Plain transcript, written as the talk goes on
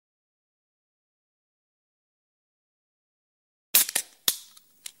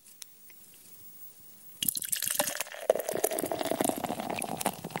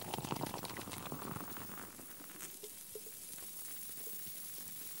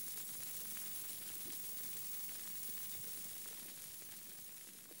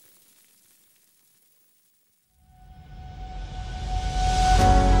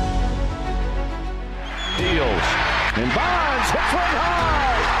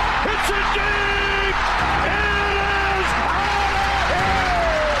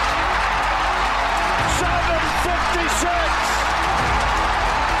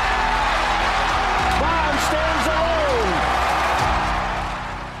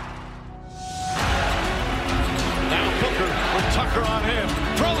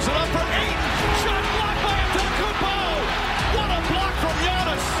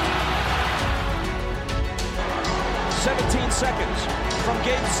seconds from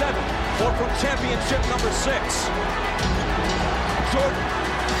Game 7 or from championship number 6. Jordan,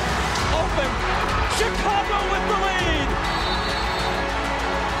 open, Chicago with the lead.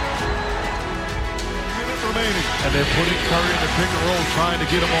 Minute remaining, and they're putting Curry in the pick and roll, trying to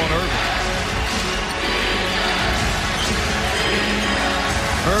get him on Irving.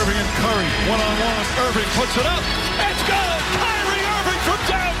 Irving and Curry, one-on-one. Irving puts it up. It's good! Kyrie Irving from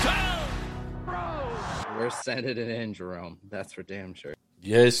downtown! We're sending it in, Jerome. That's for damn sure.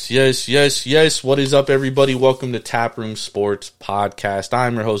 Yes. What is up, everybody? Welcome to Taproom Sports Podcast.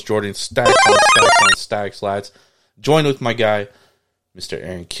 I'm your host, Jordan. Stacks on stacks, lads. Joined with my guy, Mr.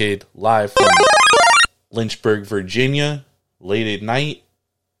 Aaron Kidd, live from Lynchburg, Virginia. Late at night,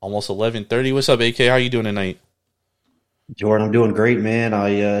 almost 11:30. What's up, AK? How you doing tonight? Jordan, I'm doing great, man.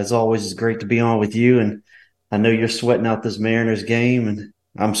 As always, it's great to be on with you, and I know you're sweating out this Mariners game, and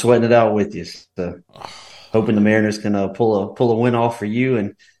I'm sweating it out with you. So, hoping the Mariners can pull a win off for you,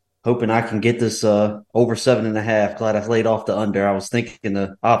 and hoping I can get this over 7.5. Glad I laid off the under. I was thinking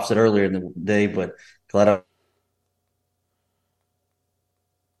the opposite earlier in the day, but glad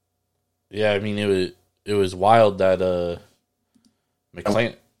Yeah, I mean it was wild that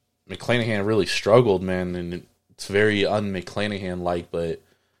McClanahan really struggled, man, and it's very un-McClanahan-like, but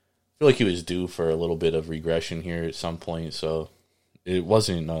I feel like he was due for a little bit of regression here at some point, so it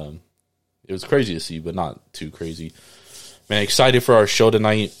wasn't it was crazy to see, but not too crazy. Man, excited for our show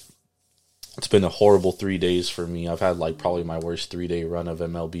tonight. It's been a horrible 3 days for me. I've had probably my worst 3-day run of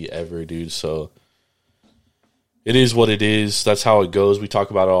MLB ever, dude, so it is what it is. That's how it goes. We talk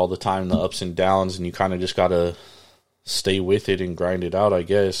about it all the time, the ups and downs, and you kind of just got to stay with it and grind it out, I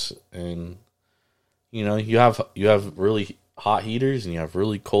guess. And you know, you have really hot heaters and you have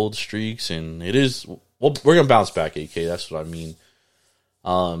really cold streaks, and it is, well, we're gonna bounce back, AK. That's what I mean.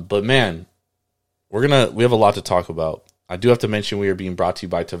 But man, we have a lot to talk about. I do have to mention we are being brought to you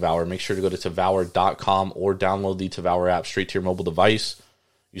by Tavour. Make sure to go to Tavour.com or download the Tavour app straight to your mobile device.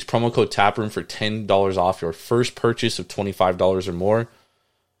 Use promo code TAPROOM for $10 off your first purchase of $25 or more.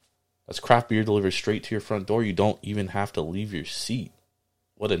 That's craft beer delivered straight to your front door. You don't even have to leave your seat.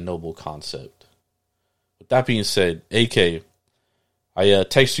 What a noble concept. With that being said, AK, I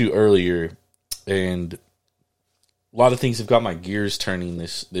texted you earlier, and a lot of things have got my gears turning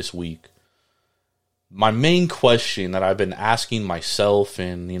this week. My main question that I've been asking myself,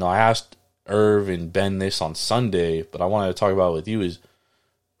 and you know, I asked Irv and Ben this on Sunday, but I wanted to talk about it with you, is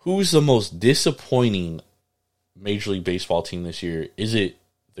who's the most disappointing Major League Baseball team this year? Is it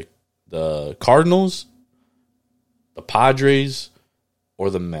the Cardinals, the Padres, or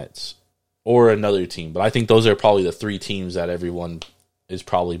the Mets, or another team? But I think those are probably the three teams that everyone is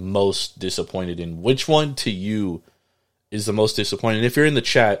probably most disappointed in. Which one to you is the most disappointing? If you're in the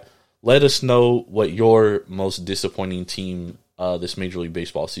chat, let us know what your most disappointing team this Major League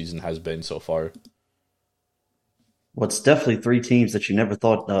Baseball season has been so far. Well, it's definitely three teams that you never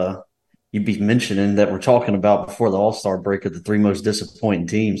thought you'd be mentioning that we're talking about before the All-Star break of the three most disappointing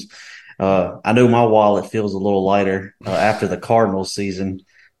teams. I know my wallet feels a little lighter after the Cardinals season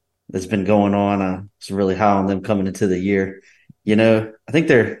that's been going on. It's really high on them coming into the year. You know, I think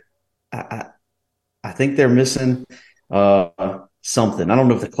they're missing something. I don't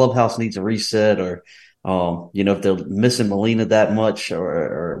know if the clubhouse needs a reset or, you know, if they're missing Molina that much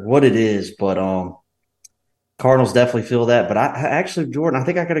or what it is, but Cardinals definitely feel that. But I actually, Jordan, I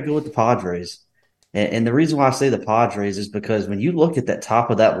think I got to go with the Padres. And the reason why I say the Padres is because when you look at that top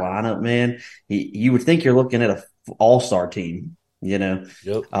of that lineup, man, you would think you're looking at an all-star team, you know.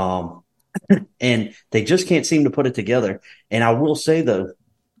 Yep. And they just can't seem to put it together. And I will say, though,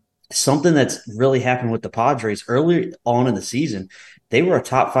 something that's really happened with the Padres early on in the season, they were a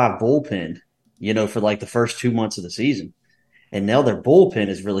top 5 bullpen, you know, for like the first 2 months of the season. And now their bullpen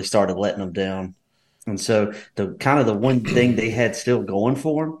has really started letting them down. And so the one thing they had still going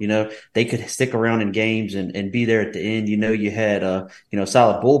for them, you know, they could stick around in games and be there at the end. You know, you had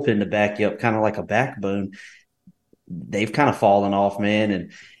solid bullpen to back you up, kind of like a backbone. They've kind of fallen off,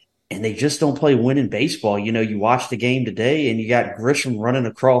 man, and they just don't play winning baseball. You know, you watch the game today and you got Grisham running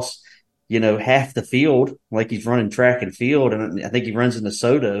across, you know, half the field like he's running track and field, and I think he runs into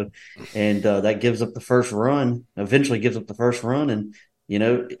Soto, and that gives up the first run. Eventually, gives up the first run, and you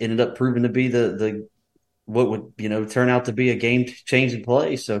know, ended up proving to be the what would, you know, turn out to be a game-changing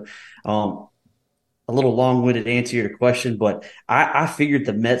play. So a little long-winded answer to your question, but I figured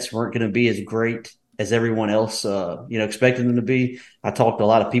the Mets weren't going to be as great as everyone else, expected them to be. I talked to a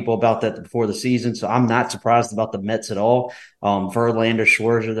lot of people about that before the season, so I'm not surprised about the Mets at all. Verlander,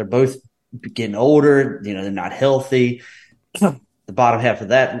 Scherzer, they're both getting older. You know, they're not healthy. The the bottom half of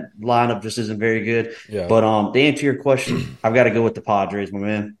that lineup just isn't very good. Yeah. But to answer your question, I've got to go with the Padres, my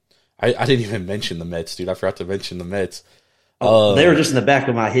man. I didn't even mention the Mets, dude. I forgot to mention the Mets. They were just in the back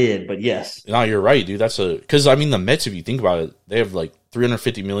of my head, but yes. No, you're right, dude. Because I mean, the Mets, if you think about it, they have like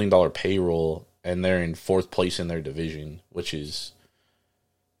 $350 million payroll, and they're in fourth place in their division,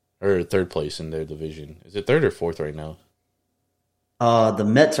 or third place in their division. Is it third or fourth right now? The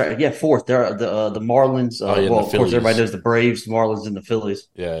Mets are fourth. They're the Marlins. Of course, everybody knows the Braves, the Marlins, and the Phillies.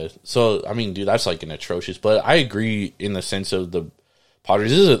 Yeah. So I mean, dude, that's like an atrocious. But I agree in the sense of the Padres.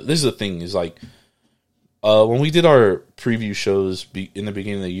 This is the thing is like when we did our preview shows in the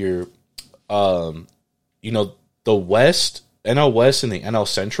beginning of the year, the West, NL West, and the NL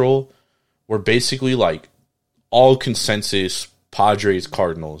Central were basically like all consensus Padres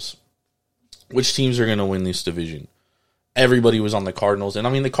Cardinals. Which teams are going to win this division? Everybody was on the Cardinals, and I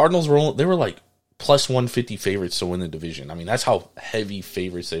mean the Cardinals were like plus 150 favorites to win the division. I mean that's how heavy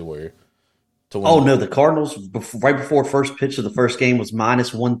favorites they were to win. Oh no, the Cardinals right before first pitch of the first game was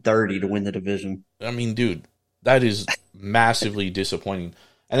minus 130 to win the division. I mean, dude, that is massively disappointing.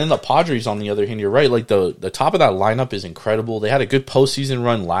 And then the Padres, on the other hand, you're right. Like the top of that lineup is incredible. They had a good postseason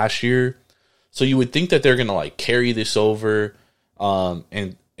run last year, so you would think that they're gonna like carry this over,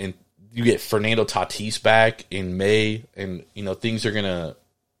 and you get Fernando Tatis back in May, and things are gonna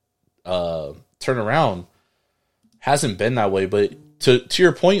turn around. Hasn't been that way, but to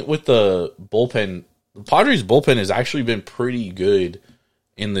your point with the bullpen, the Padres bullpen has actually been pretty good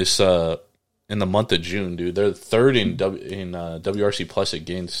in this in the month of June, dude. They're third in WRC plus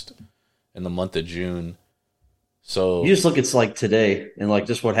against in the month of June. So you just look at like today and like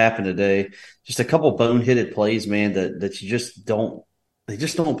just what happened today. Just a couple boneheaded plays, man. That you just don't. They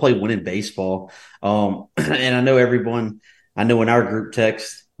just don't play winning baseball. And I know everyone. I know in our group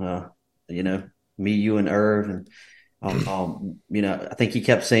text, me, you, and Irv, and I think he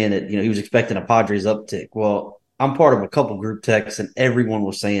kept saying that he was expecting a Padres uptick. Well, I'm part of a couple group texts, and everyone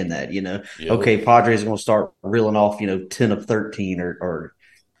was saying that. Okay, Padres are going to start reeling off 10 of 13 or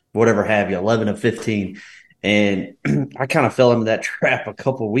whatever have you, 11 of 15. And I kind of fell into that trap a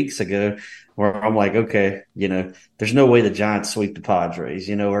couple of weeks ago where I'm like, okay, there's no way the Giants sweep the Padres,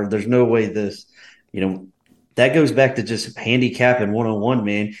 or there's no way this, that goes back to just handicapping 101,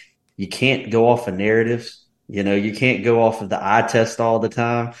 man. You can't go off of narratives. You can't go off of the eye test all the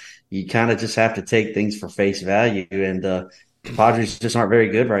time. You kind of just have to take things for face value. And the Padres just aren't very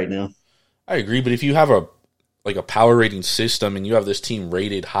good right now. I agree, but if you have a power rating system and you have this team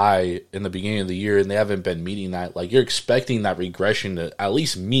rated high in the beginning of the year and they haven't been meeting that, like you're expecting that regression to at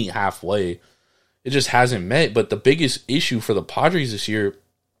least meet halfway. It just hasn't met. But the biggest issue for the Padres this year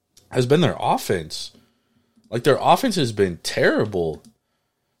has been their offense. Like their offense has been terrible.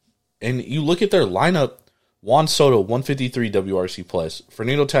 And you look at their lineup, Juan Soto, 153 WRC plus,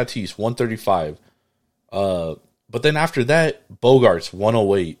 Fernando Tatis, 135. But then after that, Bogarts,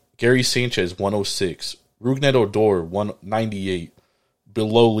 108, Gary Sanchez, 106, Rougned Odor, 198,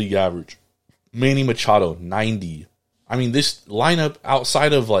 below league average. Manny Machado, 90. I mean, this lineup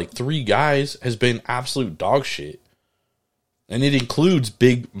outside of like three guys has been absolute dog shit. And it includes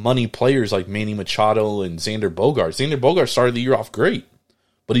big money players like Manny Machado and Xander Bogaerts. Xander Bogaerts started the year off great,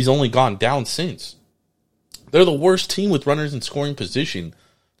 but he's only gone down since. They're the worst team with runners in scoring position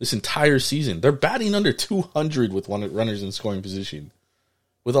this entire season. They're batting under 200 with runners in scoring position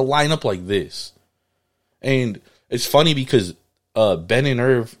with a lineup like this. And it's funny because Ben and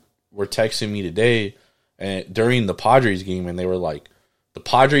Irv were texting me today during the Padres game, and they were like, the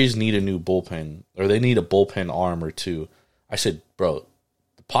Padres need a new bullpen, or they need a bullpen arm or two. I said, bro,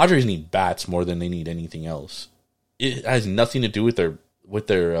 the Padres need bats more than they need anything else. It has nothing to do with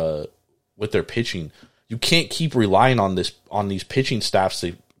their pitching. You can't keep relying on these pitching staffs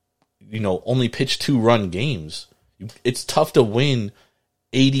to, only pitch 2-run games. It's tough to win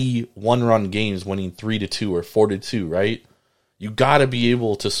 81-run games winning 3-2 or 4-2, right? You got to be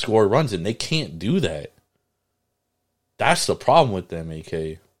able to score runs, and they can't do that. That's the problem with them,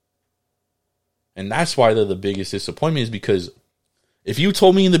 AK. And that's why they're the biggest disappointment, is because if you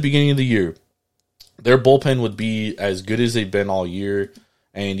told me in the beginning of the year their bullpen would be as good as they've been all year,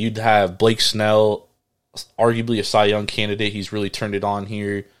 and you'd have Blake Snell, arguably a Cy Young candidate, he's really turned it on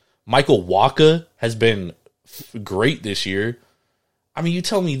here. Michael Wacha has been great this year. I mean, you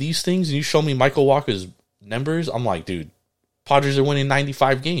tell me these things and you show me Michael Wacha's numbers, I'm like, dude, Padres are winning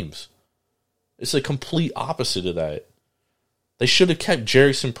 95 games. It's the complete opposite of that. They should have kept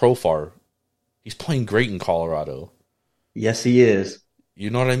Jerickson Profar. He's playing great in Colorado. Yes, he is.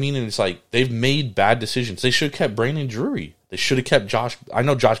 You know what I mean? And it's like, they've made bad decisions. They should have kept Brandon Drury. They should have kept Josh. I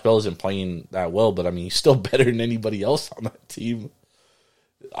know Josh Bell isn't playing that well, but I mean, he's still better than anybody else on that team.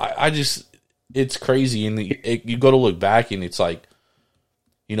 I just, it's crazy. And you go to look back, and it's like,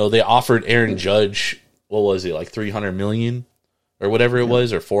 they offered Aaron Judge, what was it, like $300 million or whatever it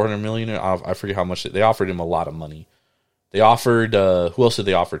was, or $400 million. I forget how much they offered him. A lot of money. They offered who else did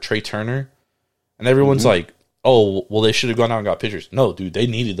they offer? Trey Turner, and everyone's like, "Oh, well, they should have gone out and got pitchers." No, dude, they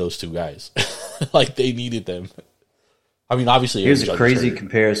needed those two guys. Like they needed them. I mean, obviously, here's a crazy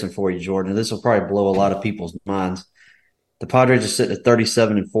comparison for you, Jordan. This will probably blow a lot of people's minds. The Padres are sitting at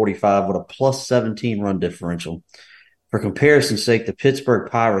 37-45 with a plus 17 run differential. For comparison's sake, the Pittsburgh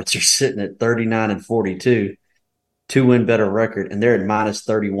Pirates are sitting at 39-42. 2-win better record, and they're at minus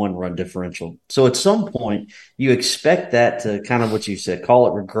 31 run differential. So at some point, you expect that to kind of what you said, call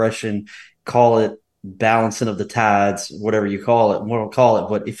it regression, call it balancing of the tides, whatever you call it,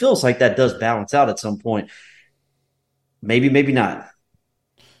 but it feels like that does balance out at some point. Maybe, maybe not.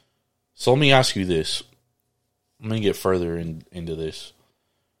 So let me ask you this. I'm going to get further into this.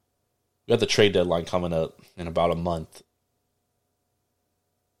 We got the trade deadline coming up in about a month.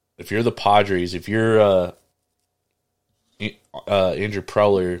 If you're the Padres, if you're Andrew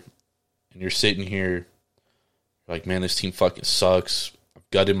Preller, and you're sitting here like, man, this team fucking sucks. I've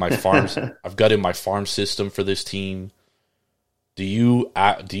gutted my farm system for this team. Do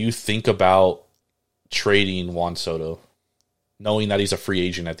you think about trading Juan Soto, knowing that he's a free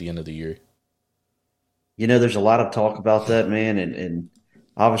agent at the end of the year? There's a lot of talk about that, man, and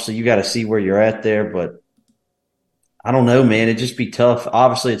obviously you got to see where you're at there, but I don't know, man. It'd just be tough.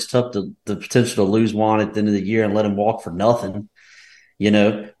 Obviously, it's tough the potential to lose Juan at the end of the year and let him walk for nothing,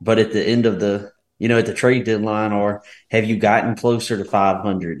 But at the end of the, at the trade deadline, or have you gotten closer to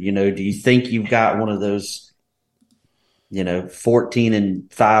 500? Do you think you've got one of those,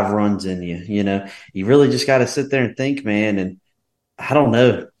 14-5 runs in you? You really just got to sit there and think, man. And I don't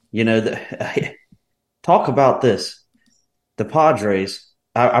know, talk about this. The Padres.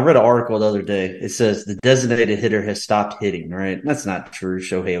 I read an article the other day. It says the designated hitter has stopped hitting, right? That's not true.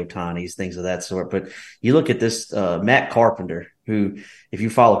 Shohei Ohtani's, things of that sort. But you look at this Matt Carpenter, who, if you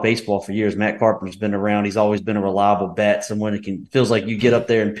follow baseball for years, Matt Carpenter's been around. He's always been a reliable bat, someone that feels like you get up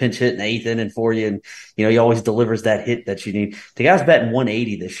there and pinch hit in the eighth inning for you. And, he always delivers that hit that you need. The guy's batting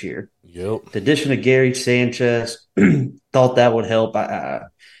 180 this year. Yep. The addition of Gary Sanchez, thought that would help.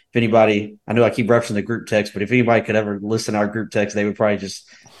 If anybody, I know I keep referencing the group text, but if anybody could ever listen to our group text, they would probably just,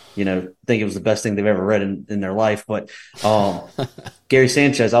 think it was the best thing they've ever read in their life. But Gary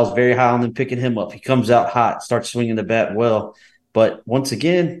Sanchez, I was very high on them picking him up. He comes out hot, starts swinging the bat well. But once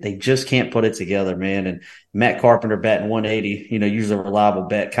again, they just can't put it together, man. And Matt Carpenter batting 180, usually a reliable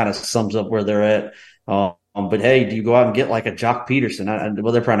bat, kind of sums up where they're at. But hey, do you go out and get like a Jock Peterson?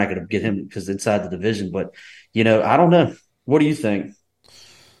 Well, they're probably not going to get him because inside the division. But, I don't know. What do you think?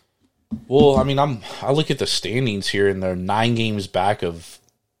 Well, I mean, I look at the standings here, and they're 9 games back of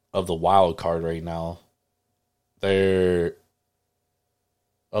the wild card right now. They're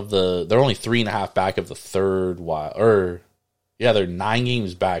only 3.5 back of the third wild, they're 9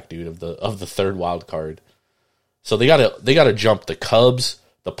 games back, dude, of the third wild card. So they gotta jump the Cubs,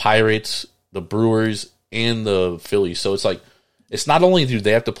 the Pirates, the Brewers, and the Phillies. So it's like, it's not only do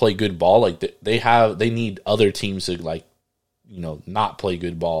they have to play good ball, like they need other teams to not play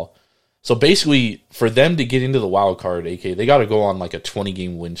good ball. So basically, for them to get into the wild card, AK, they got to go on like a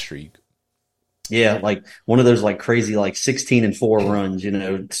 20-game win streak. Yeah, like one of those like crazy like 16-4 runs,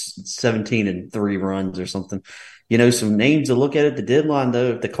 17-3 runs or something. Some names to look at the deadline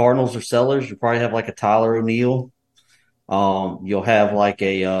though. If the Cardinals are sellers, you probably have like a Tyler O'Neill. You'll have like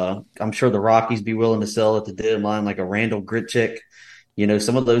I'm sure the Rockies be willing to sell at the deadline, like a Randall Grichuk.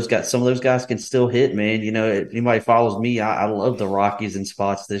 Some of those guys can still hit, man. If anybody follows me, I love the Rockies in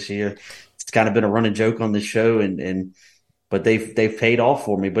spots this year. It's kind of been a running joke on this show, but they've paid off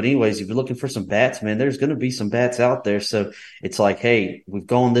for me. But anyways, if you're looking for some bats, man, there's going to be some bats out there. So it's like, hey, we've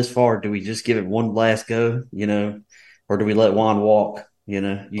gone this far. Do we just give it one last go, or do we let Juan walk?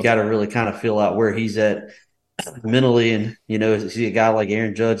 You got to really kind of feel out where he's at mentally, and is he a guy like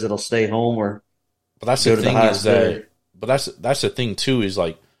Aaron Judge that'll stay home or? But that's the thing is that. But that's the thing too, is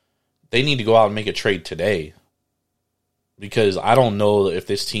like they need to go out and make a trade today, because I don't know if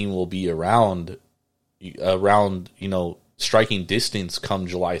this team will be around striking distance come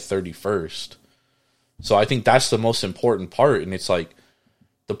July 31st. So I think that's the most important part, and it's like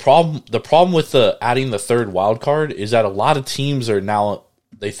the problem with adding the third wild card is that a lot of teams are now,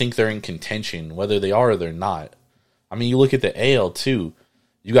 they think they're in contention, whether they are or they're not. I mean, you look at the AL too.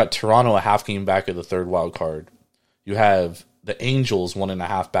 You got Toronto a half game back of the third wild card. You have the Angels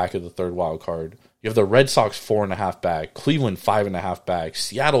 1.5 back of the third wild card. You have the Red Sox 4.5 back, Cleveland 5.5 back,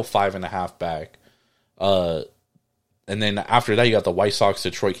 Seattle 5.5 back, and And then after that, you got the White Sox,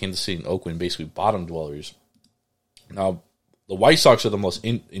 Detroit, Kansas City, and Oakland, basically bottom dwellers. Now, the White Sox are the most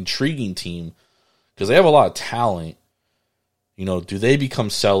intriguing team because they have a lot of talent. You know, do they become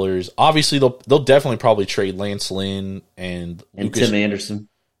sellers? Obviously, they'll definitely probably trade Lance Lynn and Tim Anderson.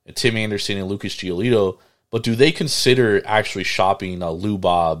 And Lucas Giolito. But do they consider actually shopping Lou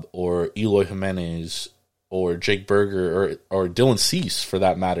Bob or Eloy Jimenez or Jake Berger or Dylan Cease, for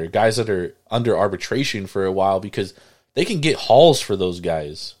that matter, guys that are under arbitration for a while, because they can get hauls for those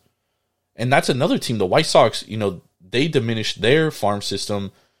guys. And that's another team. The White Sox, you know, they diminished their farm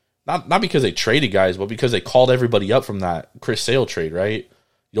system, not because they traded guys, but because they called everybody up from that Chris Sale trade, right?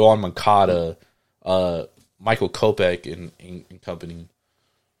 Yohan Moncada, Michael Kopech and company.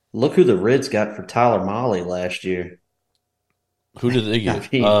 Look who the Reds got for Tyler Mahle last year. Who did they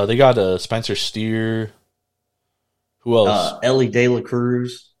get? They got Spencer Steer. Who else? Ellie De La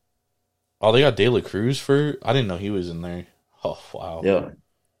Cruz. Oh, they got De La Cruz for... I didn't know he was in there. Oh, wow. Yeah.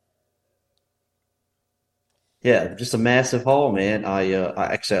 Yeah, just a massive haul, man. I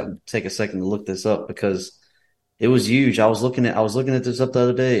actually I'll take a second to look this up because it was huge. I was looking at this up the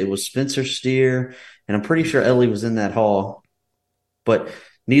other day. It was Spencer Steer, and I'm pretty sure Ellie was in that haul. But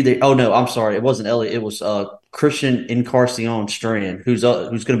neither. Oh no, I'm sorry. It wasn't Ellie. It was Christian Encarnacion Strand, who's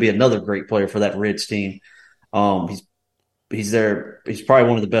going to be another great player for that Reds team. He's there. He's probably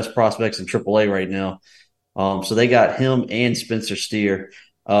one of the best prospects in AAA right now. So they got him and Spencer Steer,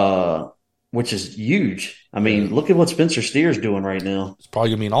 which is huge. I mean, look at what Spencer Steer's doing right now. It's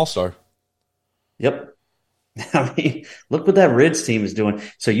probably going to be an all-star. Yep. I mean, look what that Reds team is doing.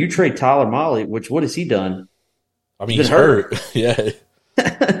 So you trade Tyler Mahle, what has he done? I mean, he's hurt. Yeah.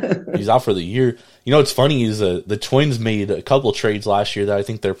 He's out for the year. You know what's funny is the Twins made a couple trades last year that I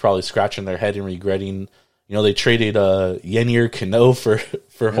think they're probably scratching their head and regretting. You know, they traded Yennier Cano for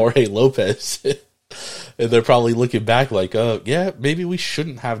Jorge Lopez. And they're probably looking back like, yeah, maybe we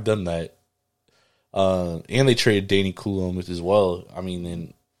shouldn't have done that. And they traded Danny Coulomb as well. I mean,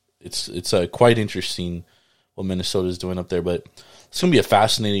 and it's quite interesting what Minnesota's doing up there. But it's going to be a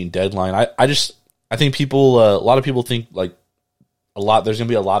fascinating deadline. I think people, a lot of people think like there's going to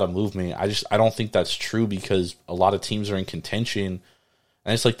be a lot of movement. I don't think that's true because a lot of teams are in contention.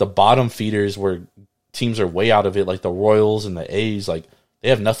 And it's like the bottom feeders where teams are way out of it, like the Royals and the A's, like they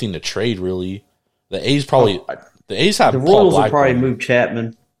have nothing to trade really. The A's probably the A's have the Royals will probably move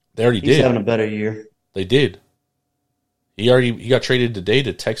Chapman. They already did. He's having a better year. They did. He got traded today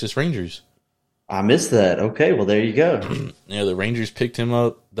to Texas Rangers. I missed that. Okay, well there you go. Yeah, the Rangers picked him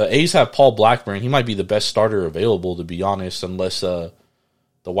up. The A's have Paul Blackburn. He might be the best starter available, to be honest, unless the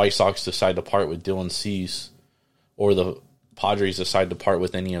White Sox decide to part with Dylan Cease or the Padres decide to part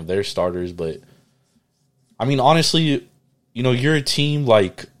with any of their starters. But I mean, honestly, you know, you're a team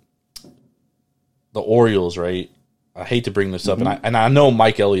like the Orioles, right? I hate to bring this up, and I know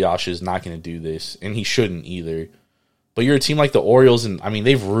Mike Eliash is not going to do this, and he shouldn't either. But you're a team like the Orioles, and I mean,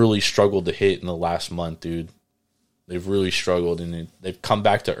 they've really struggled to hit in the last month, dude. They've really struggled, and they've come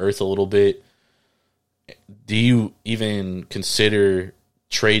back to earth a little bit. Do you even consider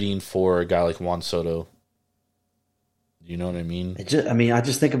trading for a guy like Juan Soto? You know what I mean? I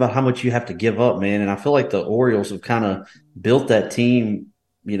just think about how much you have to give up, man, and I feel like the Orioles have kind of built that team,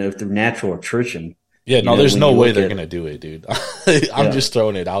 you know, through natural attrition. Yeah, no, there's no way they're going to do it, dude. I'm just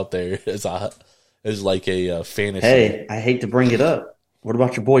throwing it out there as like a fantasy. Hey, I hate to bring it up. What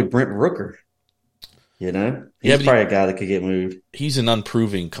about your boy Brent Rooker? You know, he's probably a guy that could get moved. He's an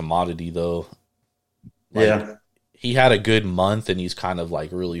unproven commodity, though. Yeah. He had a good month, and he's kind of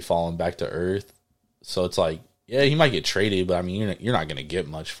like really falling back to earth. So it's like, yeah, he might get traded, but I mean, you're not going to get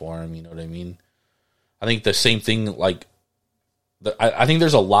much for him. You know what I mean? I think the same thing, like, I think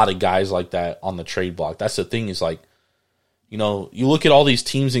there's a lot of guys like that on the trade block. That's the thing is like, you know, you look at all these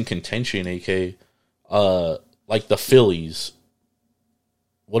teams in contention, AK, like the Phillies.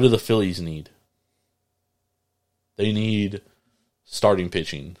 What do the Phillies need? They need starting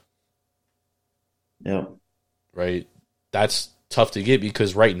pitching. Yep. Right? That's tough to get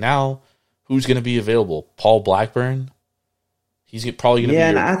because right now, who's going to be available? Paul Blackburn? He's probably going to be. Yeah,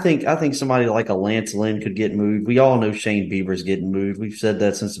 and I think somebody like a Lance Lynn could get moved. We all know Shane Bieber's getting moved. We've said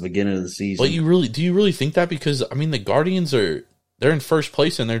that since the beginning of the season. But do you really think that? Because I mean, the Guardians they're in first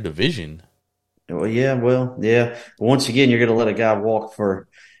place in their division. Well, yeah. Once again, you're going to let a guy walk for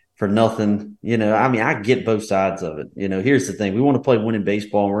nothing. You know, I mean, I get both sides of it. You know, here's the thing: we want to play winning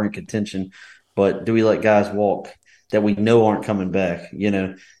baseball, and we're in contention. But do we let guys walk that we know aren't coming back? You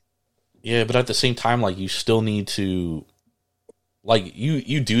know. Yeah, but at the same time, like you still need to. Like,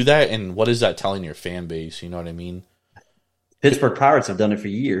 you do that, and what is that telling your fan base? You know what I mean? Pittsburgh Pirates have done it for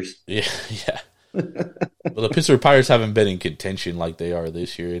years. Yeah. But the Pittsburgh Pirates haven't been in contention like they are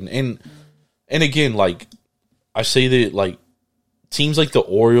this year. And again, like, I say that, like, teams like the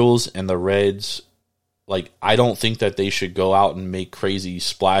Orioles and the Reds, like, I don't think that they should go out and make crazy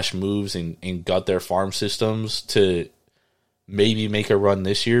splash moves and gut their farm systems to maybe make a run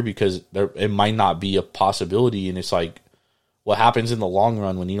this year, because it might not be a possibility. And it's like, what happens in the long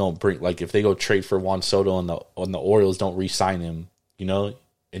run when you don't bring, like, if they go trade for Juan Soto and the Orioles don't re-sign him, you know,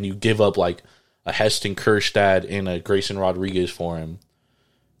 and you give up like a Heston Kjerstad and a Grayson Rodriguez for him,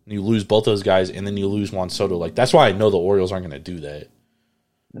 and you lose both those guys, and then you lose Juan Soto. Like, that's why I know the Orioles aren't going to do that.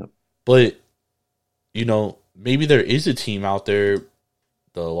 Yep. But, you know, maybe there is a team out there,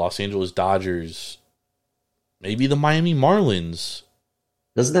 the Los Angeles Dodgers, maybe the Miami Marlins.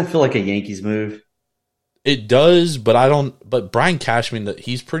 Doesn't that feel like a Yankees move? It does, but Brian Cashman,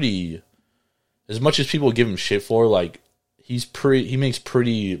 he's pretty, as much as people give him shit for, like, he makes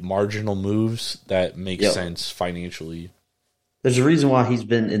pretty marginal moves that make sense financially. There's a reason why he's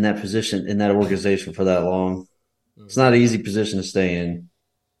been in that position, in that organization for that long. It's not an easy position to stay in.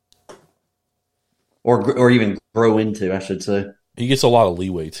 Or even grow into, I should say. He gets a lot of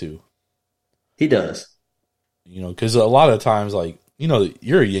leeway, too. He does. You know, because a lot of times, like, you know,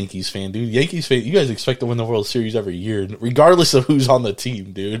 you're a Yankees fan, dude. Yankees fan, you guys expect to win the World Series every year, regardless of who's on the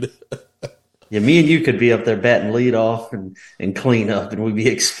team, dude. Yeah, me and you could be up there batting lead off and clean up, and we'd be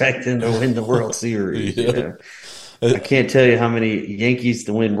expecting to win the World Series. Yeah. You know? I can't tell you how many Yankees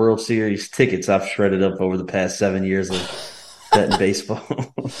to win World Series tickets I've shredded up over the past 7 years of betting baseball.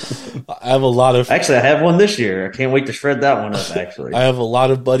 I have a lot of... Actually, I have one this year. I can't wait to shred that one up, actually. I have a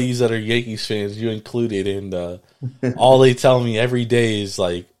lot of buddies that are Yankees fans, you included, and all they tell me every day is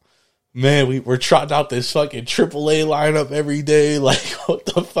like, man, we're trotting out this fucking AAA lineup every day. Like, what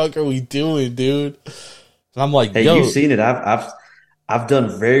the fuck are we doing, dude? And I'm like, hey, yo. You've seen it. I've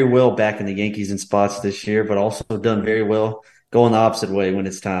done very well backing the Yankees in spots this year, but also done very well going the opposite way when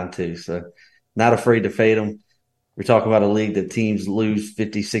it's time to. So not afraid to fade them. We're talking about a league that teams lose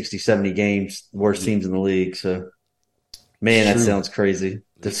 50, 60, 70 games, worst teams in the league. So, man, that sounds crazy.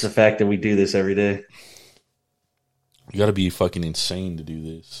 Just the fact that we do this every day. You got to be fucking insane to do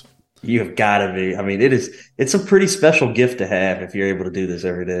this. You have got to be. I mean, it's a pretty special gift to have if you're able to do this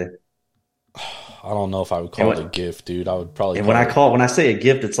every day. I don't know if I would call it a gift, dude. I would probably. And when I say a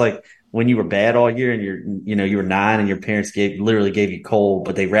gift, it's like when you were bad all year and you were 9 and your parents literally gave you coal,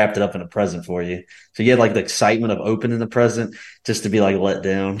 but they wrapped it up in a present for you. So you had like the excitement of opening the present just to be like let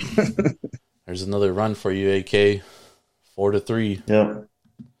down. There's another run for you, AK. 4-3. Yep.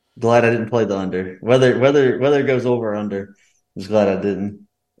 Glad I didn't play the under. Whether it goes over or under, I'm just glad I didn't.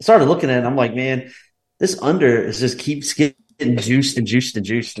 I started looking at it and I'm like, man, this under is just keeps getting juiced and juiced and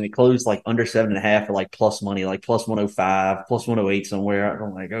juiced, and it closed like under 7.5 or like plus money, like plus 105, plus 108 somewhere.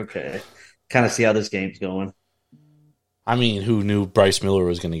 I'm like, okay, kind of see how this game's going. I mean, who knew Bryce Miller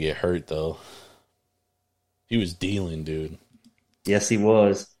was going to get hurt though? He was dealing, dude. Yes, he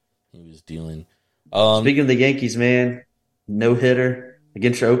was. He was dealing. Speaking of the Yankees, man, no hitter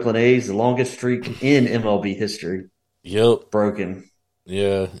against your Oakland A's, the longest streak in MLB history. Yep, broken.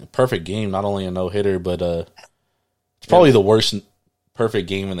 Yeah, perfect game. Not only a no hitter, but it's probably the worst perfect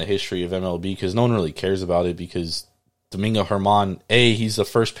game in the history of MLB because no one really cares about it because Domingo Germán, he's the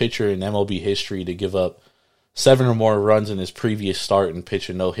first pitcher in MLB history to give up 7 or more runs in his previous start and pitch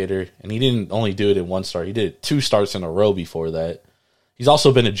a no-hitter. And he didn't only do it in one start. He did it 2 starts in a row before that. He's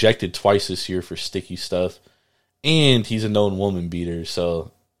also been ejected twice this year for sticky stuff. And he's a known woman beater.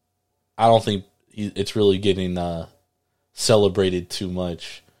 So I don't think it's really getting celebrated too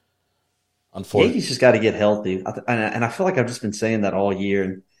much. Unfortunately, Yankees just got to get healthy, and I feel like I've just been saying that all year.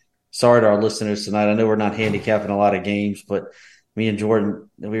 And sorry to our listeners tonight. I know we're not handicapping a lot of games, but me and Jordan,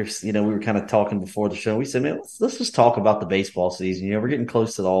 we were kind of talking before the show. We said, man, let's just talk about the baseball season. We're getting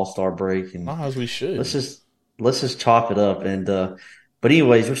close to the All-Star break, and as we should. Let's just chop it up. And but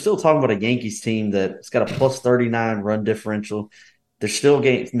anyways, we're still talking about a Yankees team that's got a plus 39 run differential. They're still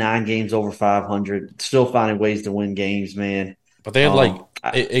 9 games over 500. Still finding ways to win games, man. But they had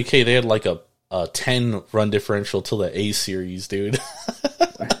they had like a 10 run differential till the A series, dude.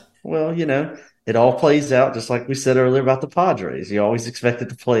 Well, it all plays out just like we said earlier about the Padres. You always expect it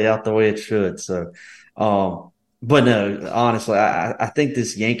to play out the way it should. So, but no, honestly, I think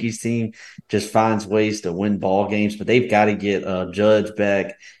this Yankees team just finds ways to win ball games, but they've got to get Judge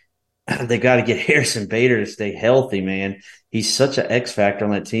back. They've got to get Harrison Bader to stay healthy, man. He's such an X factor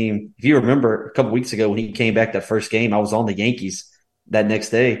on that team. If you remember a couple weeks ago when he came back that first game, I was on the Yankees that next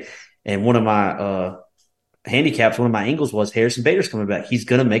day. And one of my handicaps, one of my angles was Harrison Bader's coming back. He's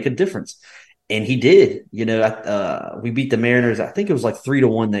going to make a difference. And he did. We beat the Mariners. I think it was like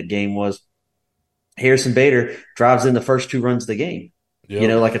 3-1 that game was. Harrison Bader drives in the first 2 runs of the game.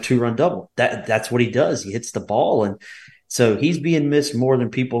 Yep. Like a 2-run double. That's what he does. He hits the ball, and so he's being missed more than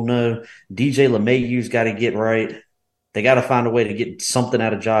people know. DJ LeMayhew's got to get right. They got to find a way to get something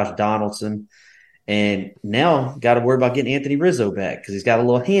out of Josh Donaldson, and now got to worry about getting Anthony Rizzo back because he's got a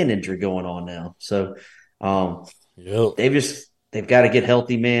little hand injury going on now. So they've got to get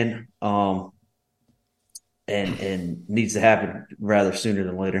healthy, man, and needs to happen rather sooner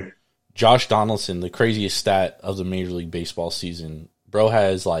than later. Josh Donaldson, the craziest stat of the Major League Baseball season. Bro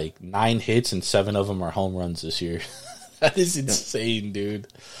has like 9 hits and 7 of them are home runs this year. That is insane, dude.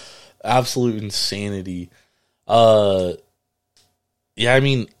 Absolute insanity. Yeah, I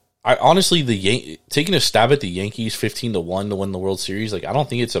mean, I honestly taking a stab at the Yankees 15-1 to win the World Series, like I don't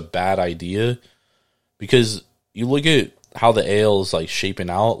think it's a bad idea because you look at how the AL is like shaping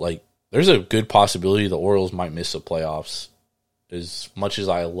out, like there's a good possibility the Orioles might miss the playoffs. As much as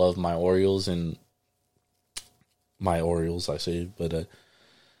I love my Orioles, I say, but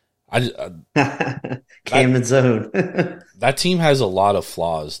Camden zone. That team has a lot of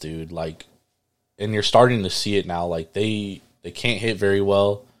flaws, dude. Like, and you're starting to see it now. Like they can't hit very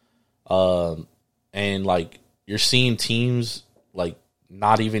well, and like you're seeing teams like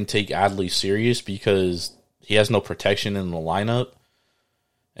not even take Adley serious because he has no protection in the lineup,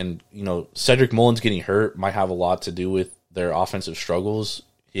 and Cedric Mullins getting hurt might have a lot to do with their offensive struggles.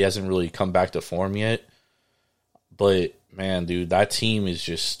 He hasn't really come back to form yet. But, man, dude, that team is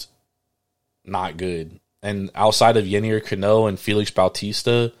just not good. And outside of Yenier Cano and Felix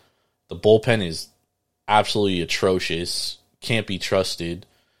Bautista, the bullpen is absolutely atrocious. Can't be trusted.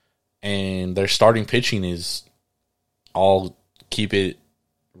 And their starting pitching is all, keep it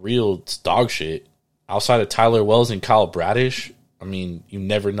real, it's dog shit. Outside of Tyler Wells and Kyle Bradish, I mean, you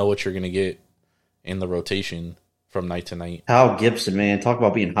never know what you're going to get in the rotation from night to night. Kyle Gibson, man, talk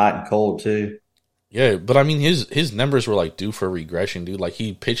about being hot and cold too. Yeah, but I mean his numbers were like due for regression, dude. Like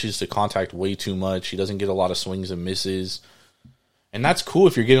he pitches to contact way too much. He doesn't get a lot of swings and misses. And that's cool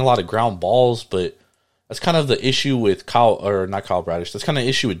if you're getting a lot of ground balls, but that's kind of the issue with not Kyle Bradish. That's kind of the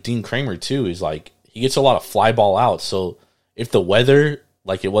issue with Dean Kramer too, is like he gets a lot of fly ball out. So if the weather,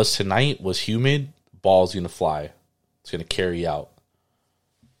 like it was tonight, was humid, ball's gonna fly. It's gonna carry out.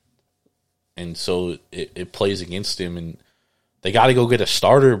 And so it plays against him, and they got to go get a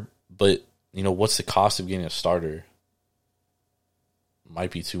starter. But what's the cost of getting a starter?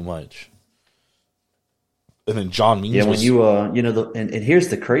 Might be too much. And then John Means, when and here's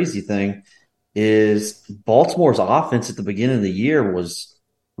the crazy thing is Baltimore's offense at the beginning of the year was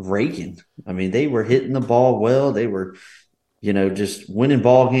raking. I mean, they were hitting the ball well. They were, just winning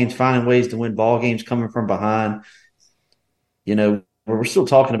ball games, finding ways to win ball games, coming from behind. We're still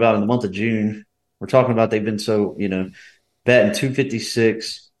talking about in the month of June. We're talking about they've been so, batting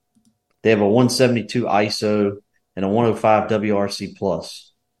 256. They have a 172 ISO and a 105 WRC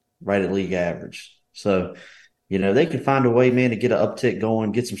plus, right at league average. So, they can find a way, man, to get an uptick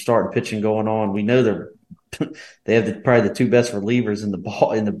going, get some starting pitching going on. We know they have probably the 2 best relievers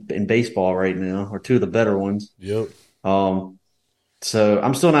in baseball right now, or 2 of the better ones. Yep. So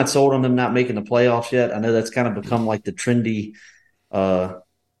I'm still not sold on them not making the playoffs yet. I know that's kind of become like the trendy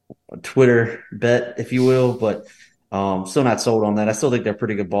Twitter bet, if you will, but still not sold on that. I still think they're a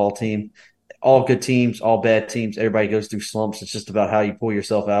pretty good ball team. All good teams, all bad teams. Everybody goes through slumps. It's just about how you pull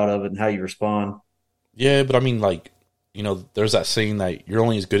yourself out of it and how you respond. Yeah, but I mean, like, there's that saying that you're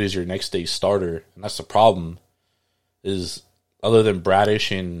only as good as your next day's starter, and that's the problem. Is other than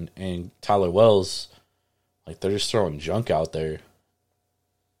Bradish and Tyler Wells, like they're just throwing junk out there.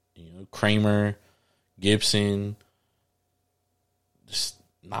 Kramer, Gibson, just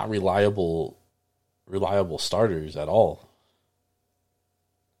not reliable starters at all.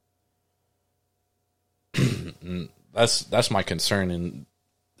 That's my concern, and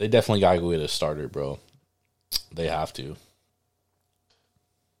they definitely gotta go get a starter, bro. They have to.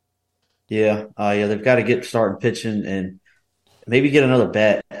 Yeah, they've got to get starting pitching and maybe get another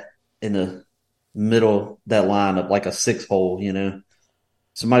bat in the middle of that lineup, like a 6-hole.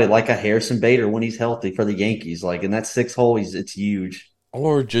 Somebody like a Harrison Bader when he's healthy for the Yankees, like in that 6-hole, it's huge.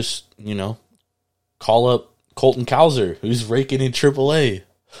 Or just call up Colton Cowser, who's raking in AAA,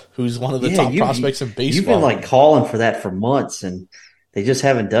 who's one of the top prospects in baseball. You've been like calling for that for months, and they just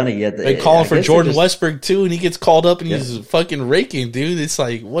haven't done it yet. They calling for Jordan Westbrook too, and he gets called up and he's fucking raking, dude. It's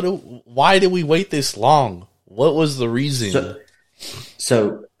like, why did we wait this long? What was the reason?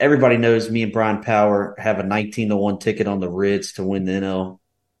 So everybody knows me and Brian Power have a 19-1 ticket on the Reds to win the NL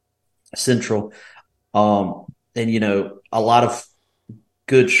Central. And a lot of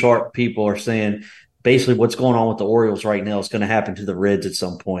good, sharp people are saying basically what's going on with the Orioles right now is going to happen to the Reds at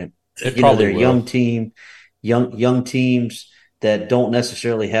some point. It They're probably a will. young team, young teams that don't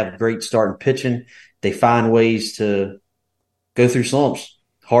necessarily have great starting pitching. They find ways to go through slumps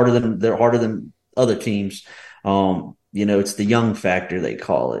they're harder than other teams. It's the young factor they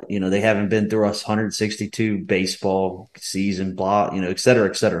call it. They haven't been through us 162 baseball season, blah, et cetera,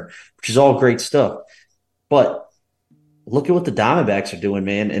 which is all great stuff. But look at what the Diamondbacks are doing,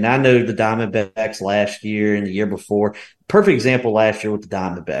 man. And I know the Diamondbacks last year and the year before. Perfect example last year with the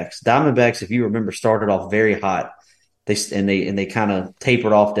Diamondbacks. Diamondbacks, if you remember, started off very hot. They kind of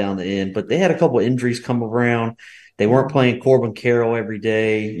tapered off down the end, but they had a couple of injuries come around. They weren't playing Corbin Carroll every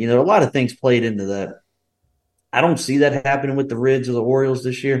day. A lot of things played into that. I don't see that happening with the Reds or the Orioles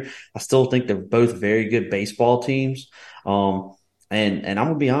this year. I still think they're both very good baseball teams. And I'm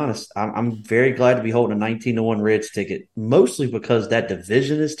gonna be honest, I'm very glad to be holding a 19-1 Reds ticket, mostly because that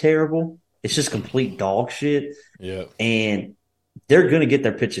division is terrible. It's just complete dog shit. Yeah. And they're gonna get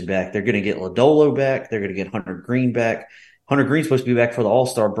their pitching back. They're gonna get Lodolo back. They're gonna get Hunter Green back. Hunter Green's supposed to be back for the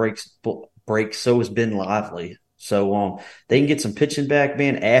All-Star break. So is Ben Lively. So they can get some pitching back,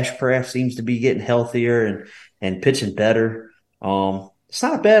 man. Ashcraft seems to be getting healthier and pitching better. It's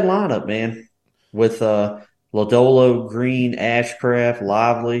not a bad lineup, man. With Lodolo, Green, Ashcraft,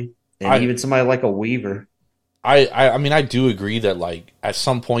 Lively, and even somebody like a Weaver. I mean, I do agree that, like, at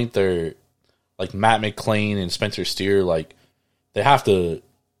some point they're, like, Matt McClain and Spencer Steer, like, they have to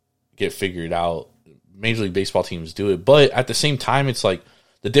get figured out. Major League Baseball teams do it. But at the same time, it's like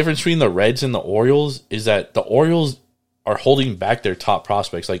the difference between the Reds and the Orioles is that the Orioles are holding back their top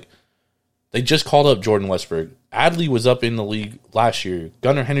prospects. Like, they just called up Jordan Westburg. Adley was up in the league last year.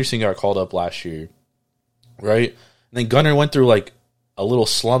 Gunnar Henderson got called up last year, right? And then Gunnar went through, like, a little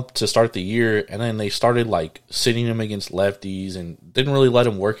slump to start the year, and then they started, like, sitting him against lefties and didn't really let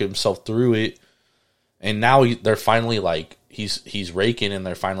him work himself through it. And now they're finally, like, he's raking, and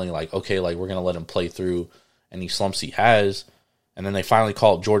they're finally like, okay, like, we're going to let him play through any slumps he has. And then they finally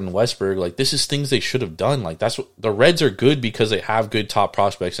called Jordan Westburg. Like, this is things they should have done. Like, that's what the Reds are good because they have good top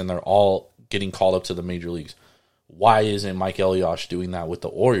prospects and they're all getting called up to the major leagues. Why isn't Mike Elias doing that with the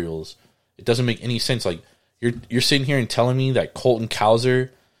Orioles? It doesn't make any sense. Like, you're sitting here and telling me that Colton Cowser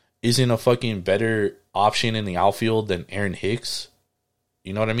isn't a fucking better option in the outfield than Aaron Hicks.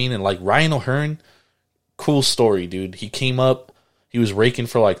 You know what I mean? And, like, Ryan O'Hearn, cool story, dude. He came up, he was raking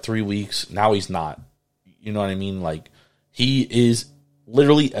for like 3 weeks. Now he's not. You know what I mean? Like, he is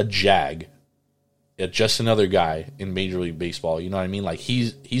literally a jag. Yeah, just another guy in Major League Baseball. You know what I mean? Like,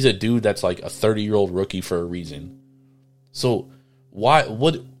 he's a dude that's like a 30-year-old rookie for a reason. So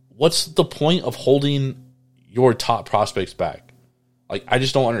what's the point of holding your top prospects back? Like, I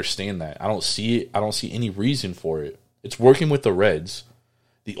just don't understand that. I don't see it. I don't see any reason for it. It's working with the Reds.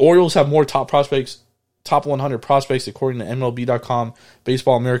 The Orioles have more top prospects, top 100 prospects, according to MLB.com,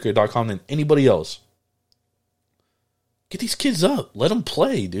 BaseballAmerica.com, than anybody else. Get these kids up. Let them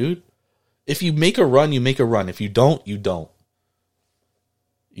play, dude. If you make a run, you make a run. If you don't, you don't.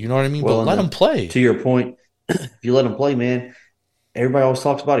 You know what I mean? Well, but let them play. To your point, if you let them play, man, everybody always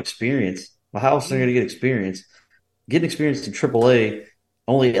talks about experience. Well, how else are they going to get experience? Getting experience in AAA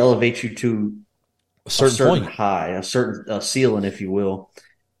only elevates you to a certain high, a certain ceiling, if you will.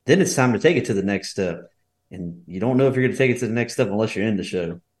 Then it's time to take it to the next step. And you don't know if you're going to take it to the next step unless you're in the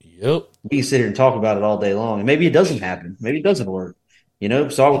show. Yep. We can sit here and talk about it all day long. And maybe it doesn't happen. Maybe it doesn't work.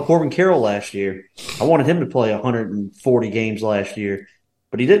 Saw with Corbin Carroll last year. I wanted him to play 140 games last year,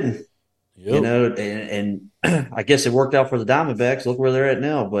 but he didn't. Yep. And I guess it worked out for the Diamondbacks. Look where they're at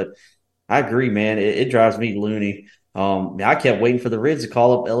now. But I agree, man. It drives me loony. I kept waiting for the Reds to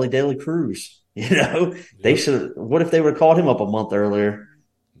call up Ellie De La Cruz. Yep. They should. What if they would have called him up a month earlier?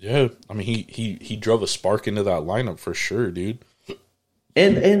 Yeah, I mean, he drove a spark into that lineup for sure, dude.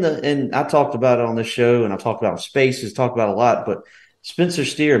 And I talked about it on this show, and I talked about Spaces, talked about a lot, but Spencer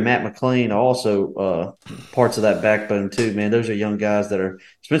Steer and Matt McClain are also parts of that backbone too, man. Those are young guys that are.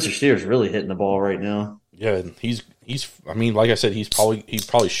 Spencer Steer is really hitting the ball right now. Yeah, he's. I mean, like I said, he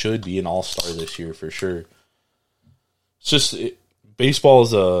probably should be an all-star this year for sure. It's just baseball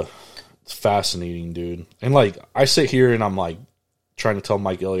is it's fascinating, dude. And like I sit here and I'm like trying to tell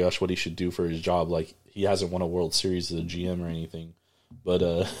Mike Elias what he should do for his job. Like, he hasn't won a World Series as a GM or anything, but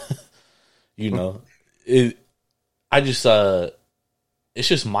it's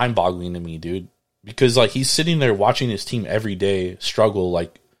just mind-boggling to me, dude. Because, like, he's sitting there watching his team every day struggle,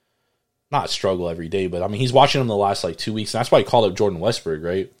 like, not struggle every day, but, I mean, he's watching them the last, like, 2 weeks. And that's why he called up Jordan Westburg,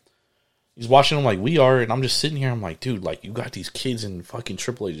 right? He's watching them like we are, and I'm just sitting here, I'm like, dude, like, you got these kids in fucking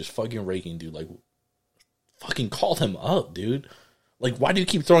AAA just fucking raking, dude. Like, fucking call them up, dude. Like, why do you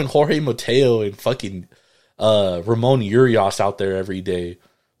keep throwing Jorge Mateo and fucking Ramon Urias out there every day?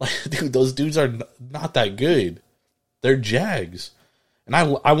 Like, dude, those dudes are not that good. They're Jags. And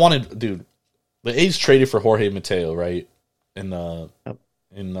I wanted, dude, the A's traded for Jorge Mateo, right? In the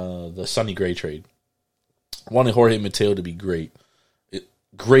Sonny Gray trade. I wanted Jorge Mateo to be great.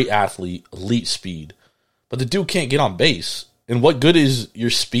 Great athlete, elite speed. But the dude can't get on base. And what good is your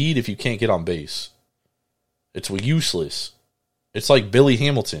speed if you can't get on base? It's useless. It's like Billy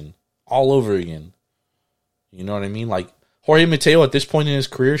Hamilton all over again. You know what I mean? Like, Jorge Mateo at this point in his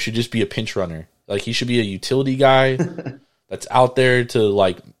career should just be a pinch runner. Like, he should be a utility guy that's out there to,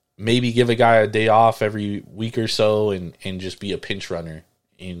 like, maybe give a guy a day off every week or so and just be a pinch runner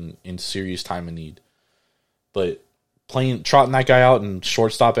in serious time of need. But trotting that guy out and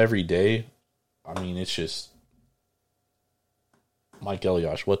shortstop every day, I mean, it's just Mike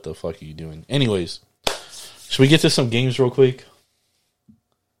Elias, what the fuck are you doing? Anyways, should we get to some games real quick?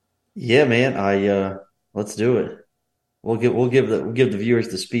 Yeah, man. Let's do it. We'll give the viewers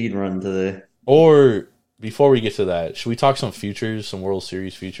the speed run today. Or before we get to that, should we talk some futures, some World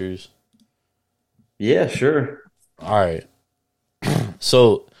Series futures? Yeah, sure. All right.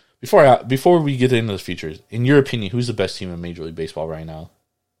 So before we get into the futures, in your opinion, who's the best team in Major League Baseball right now?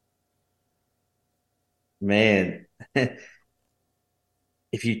 Man,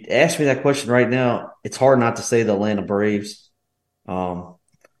 if you ask me that question right now, it's hard not to say the Atlanta Braves.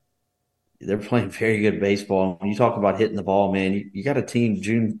 They're playing very good baseball. When you talk about hitting the ball, man, you got a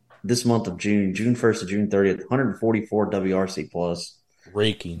team this month of June 1st to June 30th, 144 WRC plus.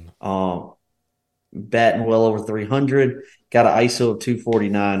 Raking. Batting well over 300. Got an ISO of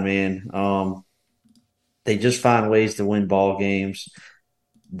 249, man. They just find ways to win ball games.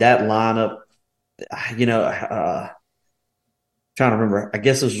 That lineup, trying to remember, I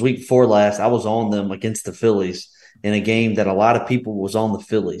guess it was week 4 last. I was on them against the Phillies in a game that a lot of people was on the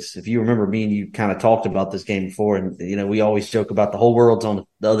Phillies. If you remember, me and you kind of talked about this game before, and we always joke about the whole world's on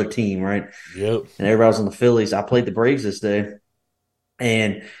the other team, right? Yep. And everybody was on the Phillies. I played the Braves this day,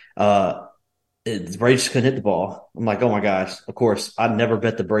 and the Braves just couldn't hit the ball. I'm like, oh my gosh! Of course, I'd never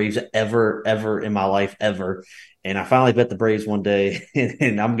bet the Braves ever in my life ever. And I finally bet the Braves one day,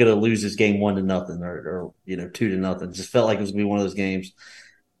 and I'm gonna lose this game 1-0 or 2-0. Just felt like it was gonna be one of those games.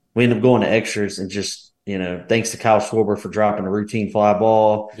 We ended up going to extras, and just thanks to Kyle Schwarber for dropping a routine fly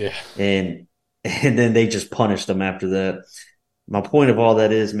ball. Yeah, and then they just punished them after that. My point of all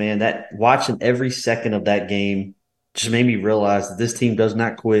that is, man, that watching every second of that game just made me realize that this team does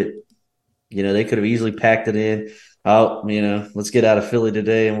not quit. They could have easily packed it in. Oh, let's get out of Philly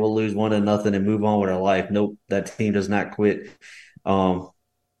today and we'll lose 1-0 and move on with our life. Nope, that team does not quit. I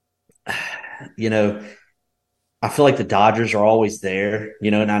feel like the Dodgers are always there,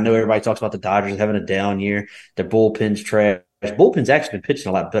 and I know everybody talks about the Dodgers having a down year. Their bullpen's trash. Bullpen's actually been pitching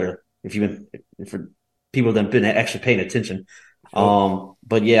a lot better for people that have been actually paying attention.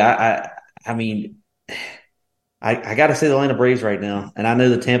 But yeah, I mean, I got to say the Atlanta Braves right now. And I know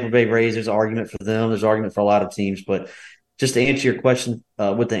the Tampa Bay Rays, there's an argument for them. There's an argument for a lot of teams. But just to answer your question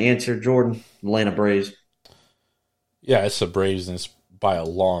with the answer, Jordan, Atlanta Braves. Yeah, it's the Braves, and it's by a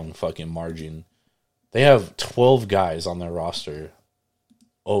long fucking margin. They have 12 guys on their roster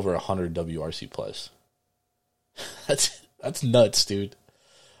over 100 WRC plus. That's nuts, dude.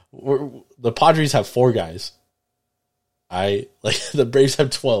 The Padres have 4 guys. The Braves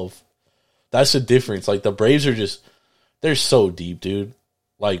have 12. That's the difference. Like, the Braves are they're so deep, dude.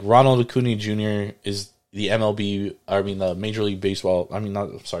 Like, Ronald Acuna Jr. is the MLB, the Major League Baseball, the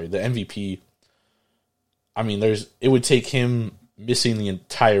MVP. I mean, it would take him missing the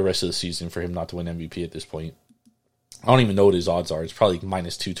entire rest of the season for him not to win MVP at this point. I don't even know what his odds are. It's probably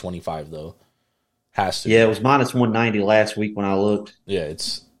minus 225, though. Has to be. Yeah, it was minus 190 last week when I looked. Yeah,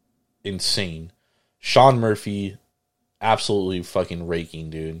 it's insane. Sean Murphy, absolutely fucking raking,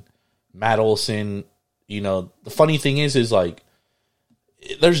 dude. Matt Olson, the funny thing is like,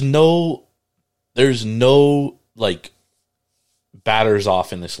 there's no like batters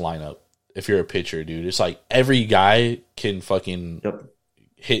off in this lineup. If you're a pitcher, dude, it's like every guy can fucking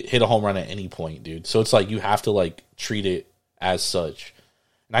hit a home run at any point, dude. So it's like you have to like treat it as such.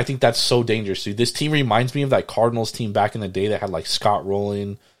 And I think that's so dangerous, dude. This team reminds me of that Cardinals team back in the day that had like Scott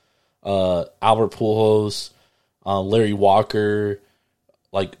Rowland, Albert Pujols, Larry Walker,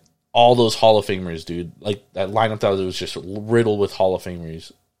 like all those Hall of Famers, dude. Like that lineup that was just riddled with Hall of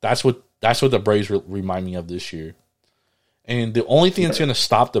Famers. That's what the Braves remind me of this year. And the only thing that's going to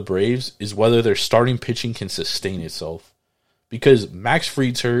stop the Braves is whether their starting pitching can sustain itself. Because Max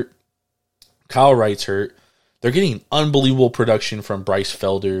Fried's hurt, Kyle Wright's hurt. They're getting unbelievable production from Bryce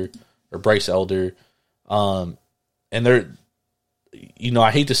Elder. And they're,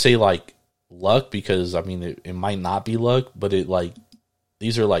 I hate to say like luck because, it might not be luck, but it like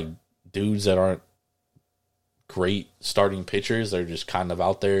these are like dudes that aren't great starting pitchers. They're just kind of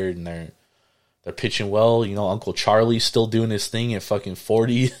out there and they're pitching well. You know, Uncle Charlie's still doing his thing at fucking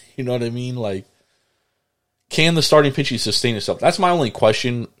 40. You know what I mean? Like, can the starting pitching sustain itself? That's my only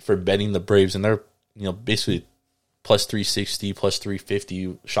question for betting the Braves. And they're, you know, basically plus 360, plus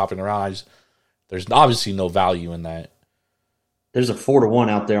 350 shopping around. There's obviously no value in that. There's a 4-1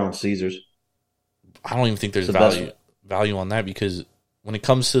 out there on Caesars. I don't even think there's value on that, because when it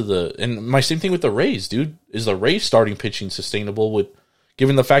comes to and my same thing with the Rays, dude, is the Rays starting pitching sustainable with,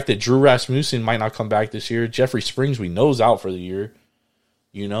 given the fact that Drew Rasmussen might not come back this year, Jeffrey Springs we know is out for the year,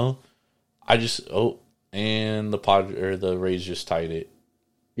 you know, and the Rays just tied it.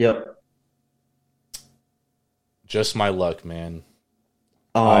 Yep. Just my luck, man.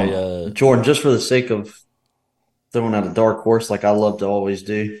 Jordan, just for the sake of throwing out a dark horse like I love to always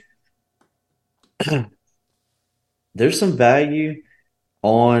do, there's some value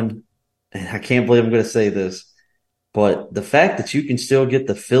on, and I can't believe I'm going to say this, but the fact that you can still get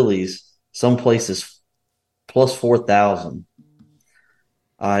the Phillies some places plus 4,000.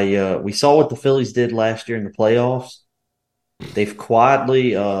 We saw what the Phillies did last year in the playoffs. They've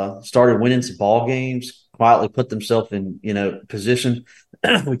quietly started winning some ball games, quietly put themselves in, you know, position.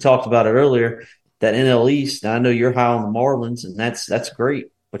 We talked about it earlier, that NL East. Now, I know you're high on the Marlins, and that's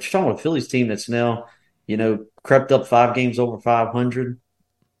great. But you're talking about a Phillies team that's now, you know, crept up 5 games over 500,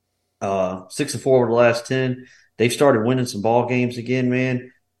 6-4 over the last 10. They've started winning some ball games again,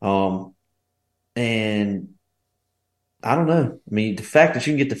 man. And I don't know. I mean, the fact that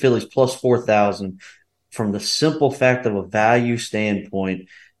you can get the Phillies plus 4,000 from the simple fact of a value standpoint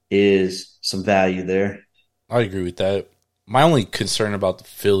is some value there. I agree with that. My only concern about the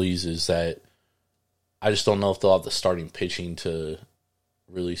Phillies is that I just don't know if they'll have the starting pitching to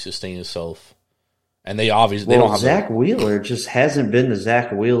really sustain itself. And they obviously don't have Zach Wheeler just hasn't been the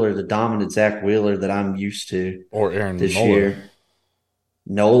Zach Wheeler, the dominant Zach Wheeler that I'm used to. Or Aaron this Nola. year.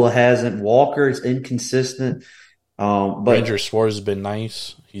 Nola hasn't. Walker is inconsistent. But Ranger Suarez has been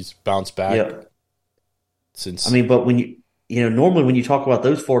nice. He's bounced back. Yep. Since but when normally when you talk about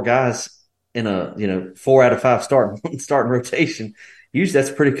those 4 guys in a 4 out of 5 starting rotation, usually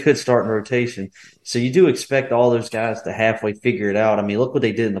that's a pretty good starting rotation. So you do expect all those guys to halfway figure it out. I mean, look what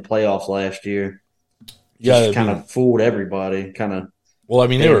they did in the playoffs last year. Just kind of fooled everybody. They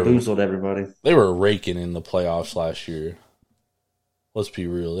boozled everybody. They were raking in the playoffs last year. Let's be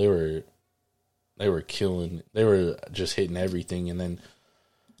real. They were killing. They were just hitting everything, and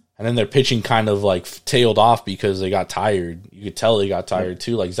then their pitching kind of like tailed off because they got tired. You could tell they got tired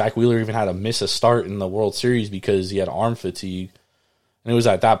too. Like Zach Wheeler even had to miss a start in the World Series because he had arm fatigue. And it was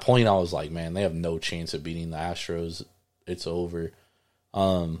at that point I was like, man, they have no chance of beating the Astros. It's over.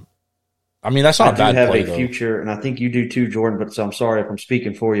 I mean, that's not a bad play, though. Future, and I think you do too, Jordan. But so I'm sorry if I'm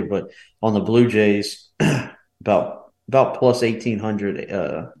speaking for you, but on the Blue Jays, about plus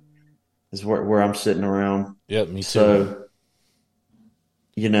 1,800 is where I'm sitting around. Yep, me too. So,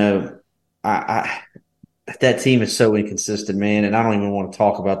 you know, I that team is so inconsistent, man, and I don't even want to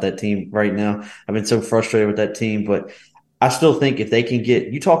talk about that team right now. I've been so frustrated with that team, but I still think if they can get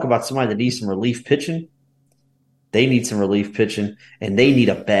 – you talk about somebody that needs some relief pitching, they need some relief pitching, and they need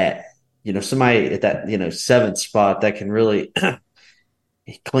a bat. You know, somebody at that, 7th spot that can really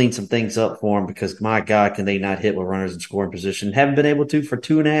clean some things up for them, because, my God, can they not hit with runners in scoring position. Haven't been able to for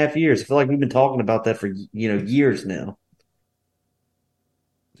 2.5 years. I feel like we've been talking about that for, years now.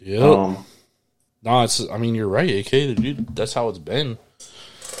 Yeah. No, you're right, AK. Dude, that's how it's been.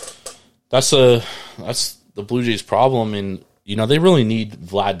 That's the Blue Jays' problem, and, they really need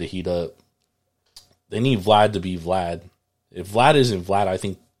Vlad to heat up. They need Vlad to be Vlad. If Vlad isn't Vlad,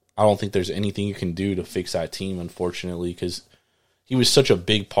 I don't think there's anything you can do to fix that team, unfortunately, because he was such a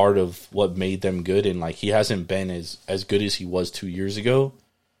big part of what made them good, and he hasn't been as good as he was 2 years ago,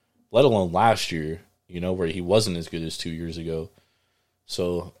 let alone last year, where he wasn't as good as 2 years ago.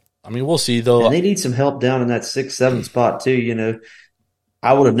 So, we'll see, though. And they need some help down in that 6th, 7th spot, too.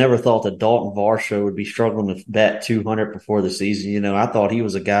 I would have never thought that Dalton Varsho would be struggling to bat 200 before the season. I thought he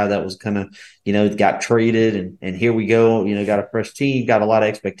was a guy that was kind of, got traded and here we go, got a fresh team, got a lot of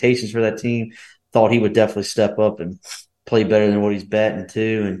expectations for that team. Thought he would definitely step up and play better than what he's batting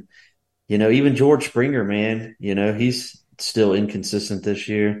too. And, even George Springer, man, he's still inconsistent this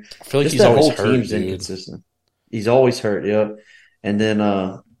year. I feel like he's always hurt, team's dude. Inconsistent. He's always hurt, yeah. And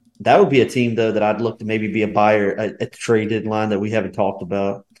then, that would be a team, though, that I'd look to maybe be a buyer at the trade deadline that we haven't talked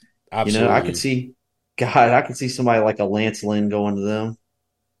about. Absolutely. I could see somebody like a Lance Lynn going to them.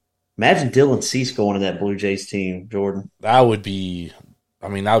 Imagine Dylan Cease going to that Blue Jays team, Jordan. That would be I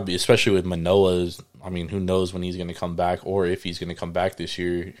mean, that would be, especially with Manoah's. I mean, who knows when he's going to come back or if he's going to come back this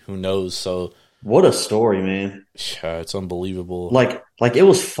year? Who knows? So, what a story, man! yeah, it's unbelievable. Like it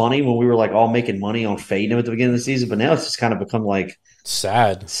was funny when we were like all making money on fading him at the beginning of the season, but now it's just kind of become like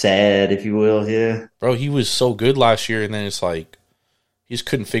sad, if you will. Yeah, bro, he was so good last year, and then it's like he just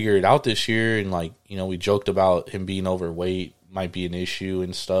couldn't figure it out this year. And like, you know, we joked about him being overweight might be an issue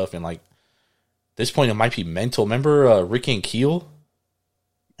and stuff, and like at this point, it might be mental. Remember Rick and Keel?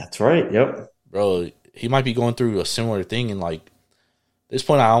 That's right. Yep. Bro, he might be going through a similar thing, and like at this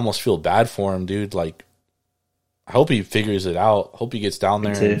point I almost feel bad for him, dude. Like, I hope he figures it out. Hope he gets down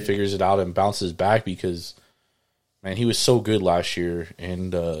there and figures it out and bounces back, because man, he was so good last year,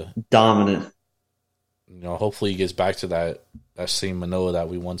 and dominant. You know, hopefully he gets back to that same Manoah that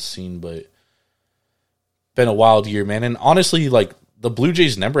we once seen. But been a wild year, man. And honestly, like, the Blue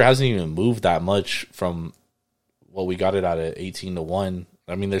Jays number hasn't even moved that much from what we got it at 18-1.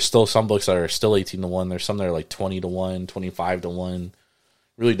 I mean, there's still some books that are still 18-1. There's some that are like 20-1, 25-1.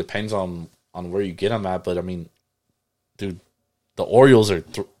 Really depends on where you get them at. But I mean, dude, the Orioles are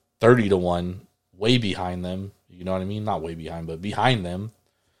 30-1, way behind them. You know what I mean? Not way behind, but behind them.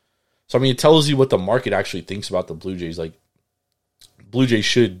 So I mean, it tells you what the market actually thinks about the Blue Jays. Like, Blue Jays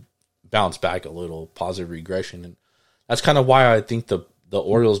should bounce back a little, positive regression, and that's kind of why I think the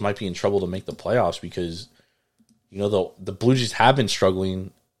Orioles might be in trouble to make the playoffs, because you know the Blue Jays have been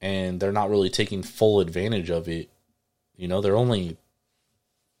struggling and they're not really taking full advantage of it. You know, they're only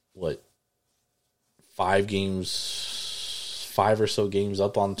 5 or so games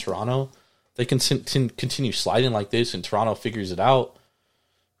up on Toronto. They can continue sliding like this, and Toronto figures it out.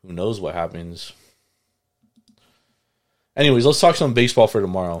 Who knows what happens? Anyways, let's talk some baseball for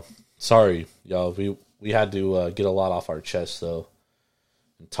tomorrow. Sorry, y'all. We had to get a lot off our chest, though,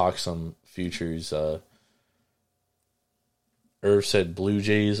 and talk some futures. Irv said Blue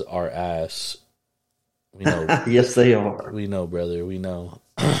Jays are ass. We know. Yes, they are. We know, brother. We know.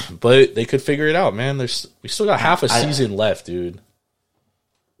 But they could figure it out, man. We still got half a season left, dude.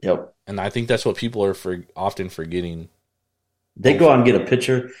 Yep. And I think that's what people are often forgetting. They go out and get a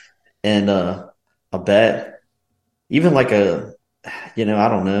pitcher and a bat, even like I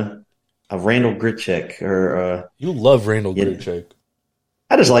don't know, a Randall Grichuk or you love Randall Grichuk.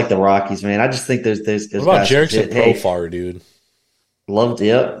 I just like the Rockies, man. I just think there's what about Jerickson Profar, dude? Loved,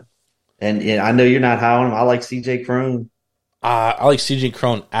 yep. And yeah, I know you're not high on him. I like CJ Cron. I like CJ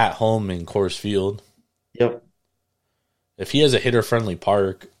Cron at home in Coors Field. Yep. If he has a hitter-friendly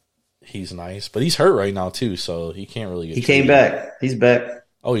park, he's nice. But he's hurt right now, too, so he can't really get He came back. He's back.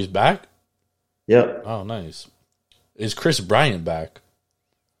 Oh, he's back? Yep. Oh, nice. Is Chris Bryant back?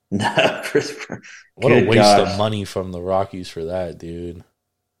 No, Chris Bryant. What a waste of money from the Rockies for that, dude.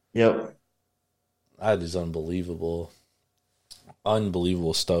 Yep. That is unbelievable.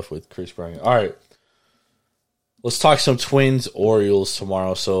 Unbelievable stuff with Chris Bryant. All right. Let's talk some Twins Orioles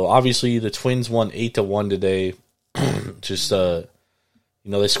tomorrow. So obviously the Twins won 8-1 today. Just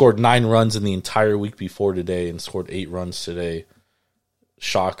they scored 9 runs in the entire week before today and scored 8 runs today.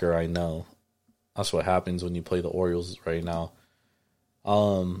 Shocker, I know. That's what happens when you play the Orioles right now.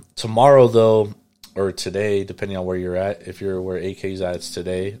 Tomorrow though, or today, depending on where you're at. If you're where AK's at, it's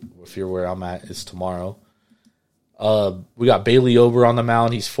today. If you're where I'm at, it's tomorrow. We got Bailey Ober on the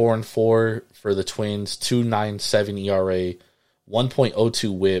mound. He's 4-4 for the Twins. 2.97 ERA,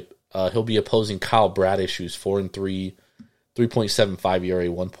 1.02 WHIP. He'll be opposing Kyle Bradish, who's 4-3, 3.75 ERA,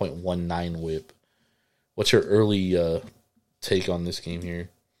 1.19 WHIP. What's your early take on this game here?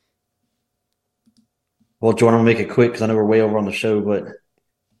 Well, do you want to make it quick? Because I know we're way over on the show, but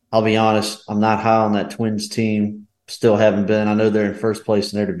I'll be honest, I'm not high on that Twins team. Still haven't been. I know they're in first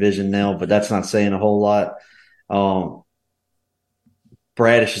place in their division now, but that's not saying a whole lot.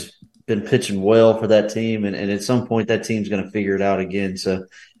 Bradish has been pitching well for that team, and at some point that team's going to figure it out again. So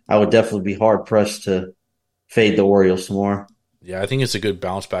I would definitely be hard-pressed to fade the Orioles tomorrow. Yeah, I think it's a good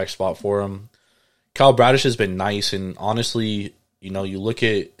bounce-back spot for him. Kyle Bradish has been nice, and honestly, you look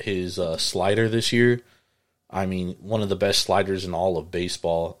at his slider this year, I mean, one of the best sliders in all of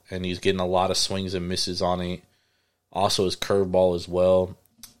baseball, and he's getting a lot of swings and misses on it. Also his curveball as well.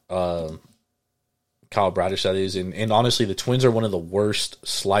 Kyle Bradish, that is. And honestly, the Twins are one of the worst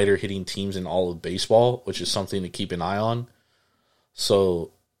slider hitting teams in all of baseball, which is something to keep an eye on.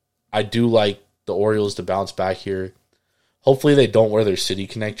 So I do like the Orioles to bounce back here. Hopefully they don't wear their City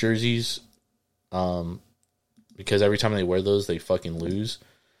Connect jerseys, because every time they wear those, they fucking lose.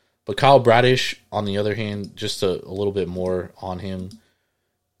 But Kyle Bradish, on the other hand, just a little bit more on him.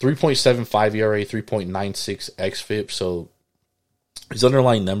 3.75 ERA, 3.96 xFIP, so his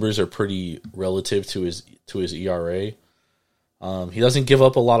underlying numbers are pretty relative to his ERA. He doesn't give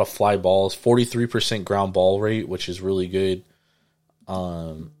up a lot of fly balls, 43% ground ball rate, which is really good.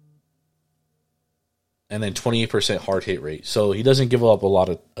 And then 28% hard hit rate. So he doesn't give up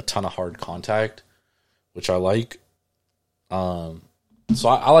a ton of hard contact, which I like. So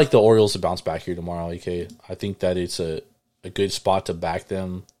I like the Orioles to bounce back here tomorrow, AK. I think that it's a good spot to back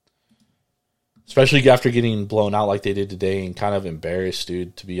them, especially after getting blown out like they did today and kind of embarrassed,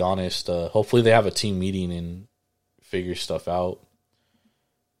 dude, to be honest. Hopefully they have a team meeting and figure stuff out.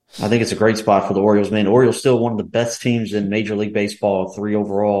 I think it's a great spot for the Orioles, man. The Orioles still one of the best teams in Major League Baseball, 3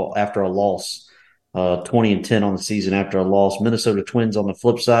 overall after a loss, 20-10 on the season after a loss. Minnesota Twins on the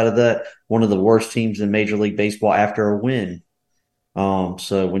flip side of that, one of the worst teams in Major League Baseball after a win.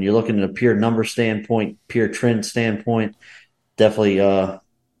 So when you're looking at a pure number standpoint, pure trend standpoint, definitely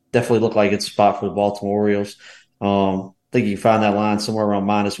look like it's a spot for the Baltimore Orioles. I think you can find that line somewhere around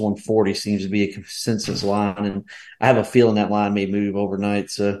 -140 seems to be a consensus line, and I have a feeling that line may move overnight.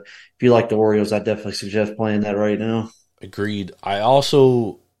 So if you like the Orioles, I definitely suggest playing that right now. Agreed. I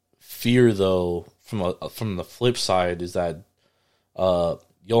also fear, though, from the flip side, is that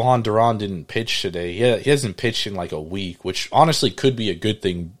Johan Duran didn't pitch today. He hasn't pitched in like a week, which honestly could be a good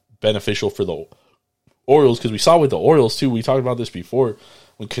thing, beneficial for the Orioles, because we saw with the Orioles too. We talked about this before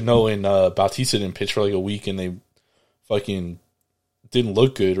when Cano and Bautista didn't pitch for like a week, and they fucking didn't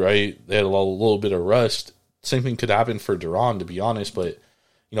look good, right? They had a little bit of rust. Same thing could happen for Duran, to be honest, but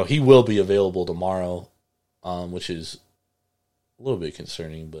he will be available tomorrow, which is a little bit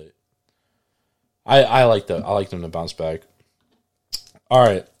concerning, but I like them to bounce back. All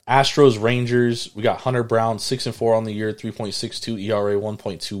right, Astros Rangers. We got Hunter Brown, 6-4 on the year, 3.62 ERA,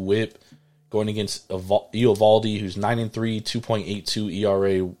 1.2 WHIP, going against Eovaldi, who's 9-3, 2.82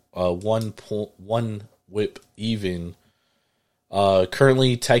 ERA, 1.1 WHIP even.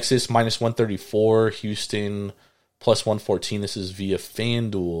 Currently, Texas -134, Houston +114. This is via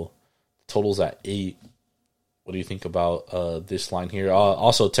FanDuel. Total's at 8. What do you think about this line here?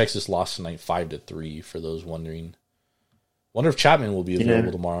 Also, Texas lost tonight 5-3. For those wondering, wonder if Chapman will be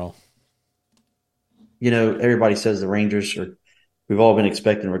available tomorrow. Everybody says the Rangers are. We've all been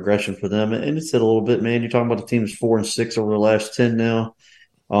expecting regression for them, and it's hit a little bit, man. You're talking about the team that's 4-6 over the last 10 now,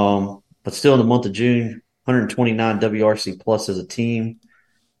 but still in the month of June. 129 WRC plus as a team.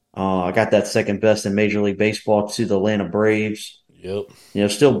 I got that second best in Major League Baseball to the Atlanta Braves. Yep.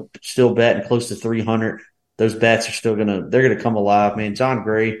 Still batting close to 300. Those bats are still they're gonna come alive, man. John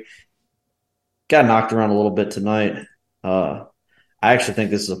Gray got knocked around a little bit tonight. I actually think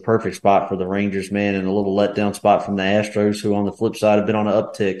this is a perfect spot for the Rangers, man, and a little letdown spot from the Astros, who on the flip side have been on an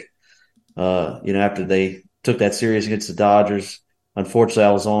uptick. After they took that series against the Dodgers. Unfortunately,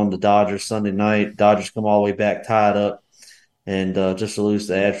 I was on the Dodgers Sunday night. Dodgers come all the way back, tied up, and just to lose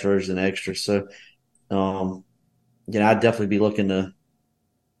the Astros in extra. So, I'd definitely be looking to.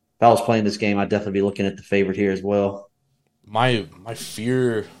 If I was playing this game, I'd definitely be looking at the favorite here as well. My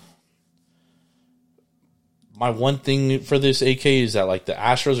fear, my one thing for this AK is that like the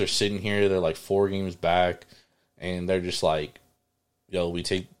Astros are sitting here, they're like 4 games back, and they're just like,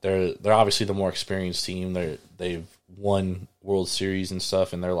 they're obviously the more experienced team. They've won World Series and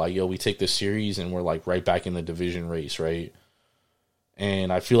stuff, and they're like, we take this series and we're like right back in the division race, right?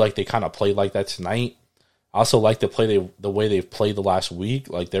 And I feel like they kind of played like that tonight. I also like the way they've played the last week.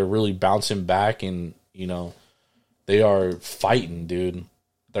 Like they're really bouncing back, and they are fighting, dude.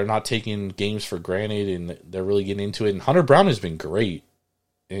 They're not taking games for granted, and they're really getting into it. And Hunter Brown has been great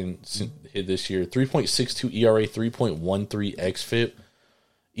this year. 3.62 ERA, 3.13 xFIP.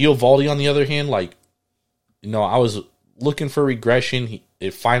 Eovaldi, on the other hand, I was looking for regression.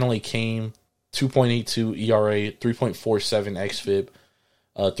 It finally came. 2.82 ERA, 3.47 xFIP,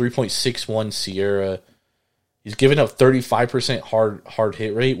 3.61 Sierra. He's given up 35% hard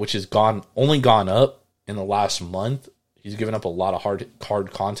hit rate, which has only gone up in the last month. He's given up a lot of hard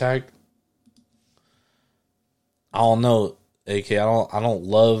contact. I don't know, AK. I don't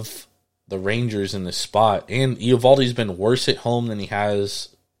love the Rangers in this spot. And Eovaldi's been worse at home than he has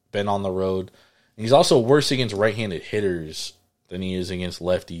been on the road. And he's also worse against right-handed hitters than he is against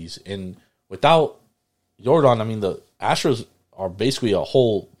lefties. And without Jordan, the Astros are basically a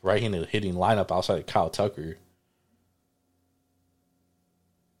whole right-handed hitting lineup outside of Kyle Tucker.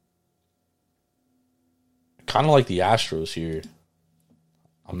 Kind of like the Astros here.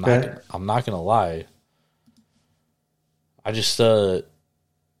 I'm not gonna lie. I just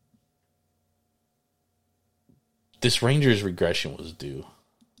this Rangers regression was due.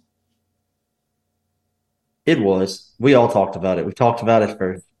 It was. We all talked about it. We talked about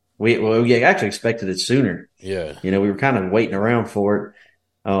it we actually expected it sooner. Yeah. We were kind of waiting around for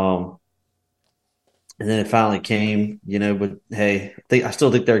it. and then it finally came. But hey, I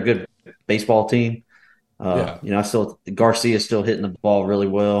still think they're a good baseball team. Yeah. Garcia's still hitting the ball really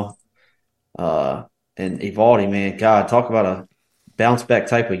well. And Evaldi, man, God, talk about a bounce back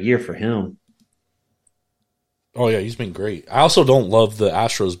type of year for him. Oh yeah, he's been great. I also don't love the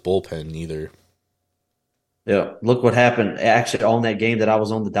Astros bullpen either. Yeah, look what happened actually on that game that I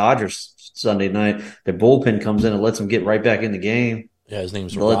was on, the Dodgers Sunday night. Their bullpen comes in and lets them get right back in the game. Yeah, his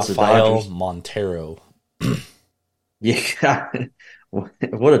name's Lets the Rafael Dodgers- Montero. Yeah,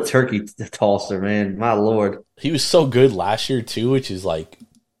 what a turkey tosser, man! My lord, He was so good last year too, which is like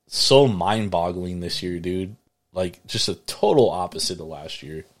so mind-boggling this year, dude. Like just a total opposite of last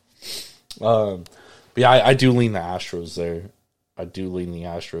year. But yeah, I do lean the Astros there. I do lean the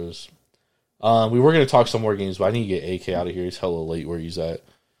Astros. We were going to talk some more games, but I need to get AK out of here. It's hella late where he's at.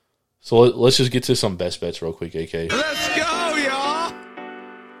 So let's just get to some best bets real quick, AK. Let's go, y'all!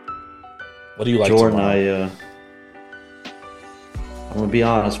 What do you like, Jordan, tomorrow? I'm gonna be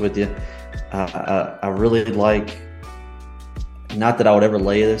honest with you. I really like. Not that I would ever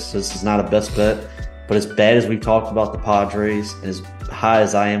lay this. This is not a best bet, but as bad as we've talked about the Padres, as high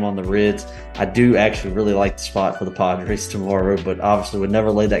as I am on the Reds, I do actually really like the spot for the Padres tomorrow. But obviously, would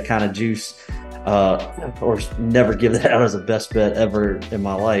never lay that kind of juice, or never give that out as a best bet ever in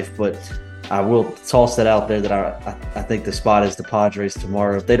my life. But I will toss that out there that I think the spot is the Padres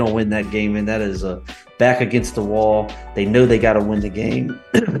tomorrow. If they don't win that game, and that is a back against the wall. They know they got to win the game.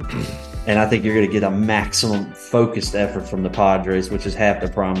 And I think you're going to get a maximum focused effort from the Padres, which is half the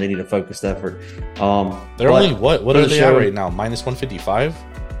problem. They need a focused effort. They're only what are they at right now? Minus 155?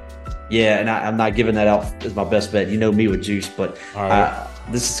 Yeah, and I'm not giving that out as my best bet. You know me with juice, but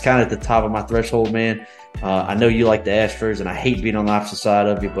this is kind of at the top of my threshold, man. I know you like the Astros, and I hate being on the opposite side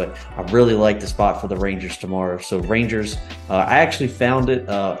of you, but I really like the spot for the Rangers tomorrow. So Rangers, I actually found it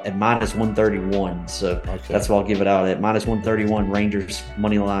at minus 131. So That's why I'll give it out at minus 131. Rangers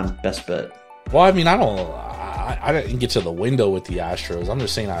money line best bet. Well, I mean, I didn't get to the window with the Astros. I'm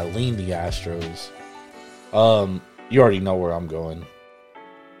just saying I lean the Astros. You already know where I'm going.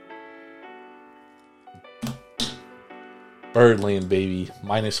 Birdland, baby.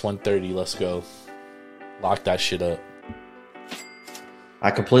 Minus 130. Let's go. Lock that shit up.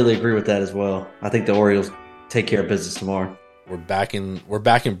 I completely agree with that as well. I think the Orioles take care of business tomorrow. We're back in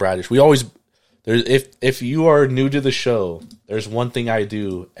Bradish. We always if you are new to the show, there's one thing I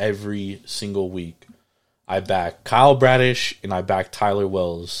do every single week. I back Kyle Bradish and I back Tyler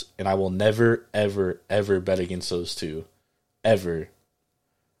Wells, and I will never, ever, ever bet against those two. Ever.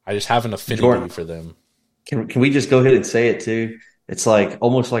 I just have an affinity Jordan, for them. Can we just go ahead and say it too? It's like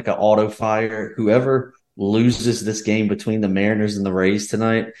almost like an auto fire. Whoever loses this game between the Mariners and the Rays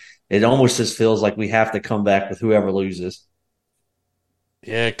tonight, it almost just feels like we have to come back with whoever loses.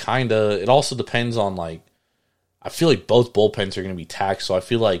 Yeah, kind of. It also depends on, like, I feel like both bullpens are going to be taxed, so I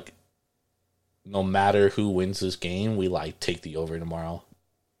feel like no matter who wins this game, we, like, take the over tomorrow.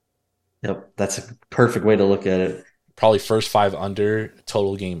 Yep, that's a perfect way to look at it. Probably first 5 under,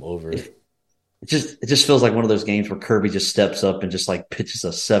 total game over. It just feels like one of those games where Kirby just steps up and just, like, pitches a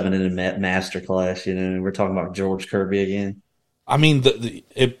 7-inning masterclass, and we're talking about George Kirby again. I mean,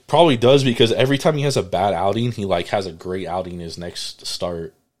 it probably does, because every time he has a bad outing, he like has a great outing his next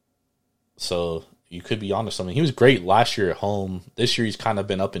start. So you could be onto something. He was great last year at home. This year he's kind of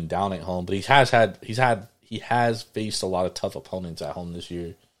been up and down at home, but he has faced a lot of tough opponents at home this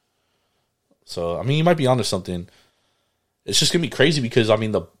year. So I mean, you might be onto something. It's just gonna be crazy because I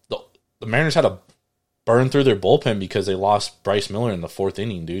mean the Mariners had to burn through their bullpen because they lost Bryce Miller in the 4th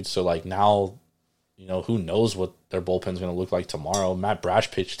inning, dude. So like now, who knows what their bullpen's going to look like tomorrow. Matt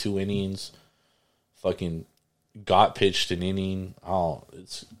Brash pitched 2 innings. Fucking Gott pitched an inning.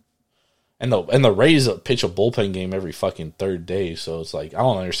 And the Rays pitch a bullpen game every fucking 3rd day. So it's like, I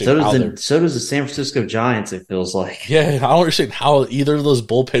don't understand So does the San Francisco Giants, it feels like. Yeah, I don't understand how either of those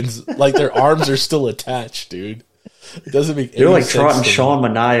bullpens, like their arms are still attached, dude. It doesn't make any sense. They're like trotting Sean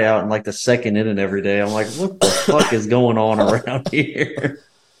Manaea out in like the 2nd inning every day. I'm like, what the fuck is going on around here?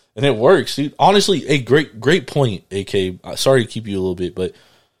 And it works, dude. Honestly, a great point, AK. Sorry to keep you a little bit, but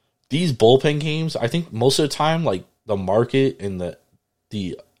these bullpen games, I think most of the time, like the market and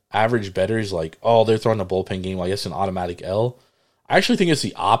the average bettor is like, oh, they're throwing a bullpen game, like it's an automatic L. I actually think it's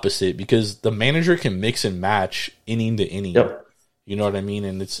the opposite because the manager can mix and match inning to inning. Yep. You know what I mean?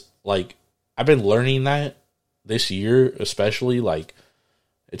 And it's like, I've been learning that this year, especially. Like,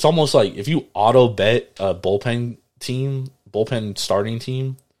 it's almost like if you auto bet a bullpen starting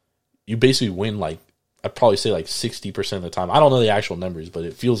team, you basically win, like, I'd probably say like 60% of the time. I don't know the actual numbers, but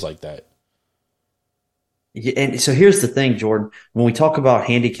it feels like that. Yeah, and so here's the thing, Jordan. When we talk about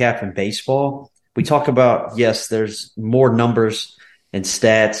handicap in baseball, we talk about, yes, there's more numbers and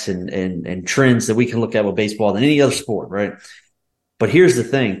stats and trends that we can look at with baseball than any other sport, right? But here's the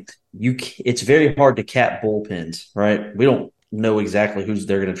thing. It's very hard to cap bullpens, right? We don't know exactly who's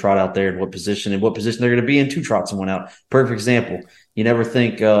they're going to trot out there and what position they're going to be in to trot someone out. Perfect example. You never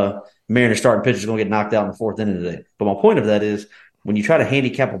think Mariners starting pitcher is going to get knocked out in the fourth inning today. But my point of that is when you try to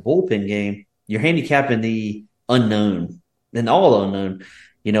handicap a bullpen game, you're handicapping the unknown and all unknown.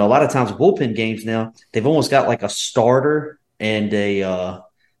 A lot of times bullpen games now, they've almost got like a starter and I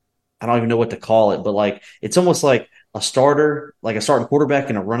don't even know what to call it, but like it's almost like a starter, like a starting quarterback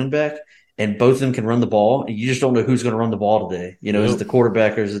and a running back, and both of them can run the ball. And you just don't know who's going to run the ball today. Is it the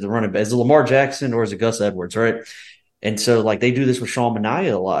quarterback or is it the running back? Is it Lamar Jackson or is it Gus Edwards, right? And so like they do this with Sean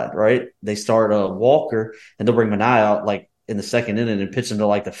Manaea a lot, right? They start Walker and they'll bring Manaea out like in the second inning and pitch him to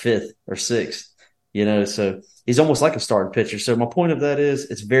like the fifth or sixth, so he's almost like a starting pitcher. So my point of that is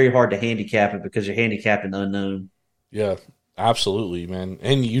it's very hard to handicap it because you're handicapping the unknown. Yeah, absolutely, man.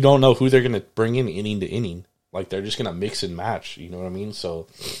 And you don't know who they're going to bring in inning to inning. Like, they're just going to mix and match, you know what I mean? So,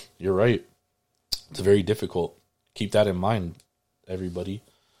 you're right. It's very difficult. Keep that in mind, everybody.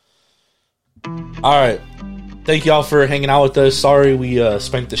 All right. Thank y'all for hanging out with us. Sorry we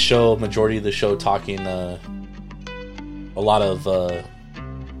spent the majority of the show talking a lot of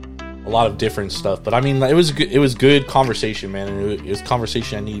different stuff. But, I mean, it was good conversation, man. And it was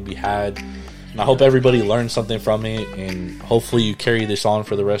conversation that needed to be had. And I hope everybody learned something from it. And hopefully you carry this on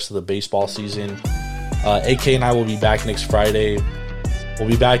for the rest of the baseball season. AK and I will be back next Friday. We'll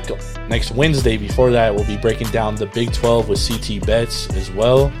be back next Wednesday. Before that, we'll be breaking down the Big 12 with CT Bets as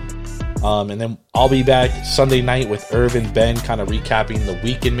well. And then I'll be back Sunday night with Irv and Ben, kind of recapping the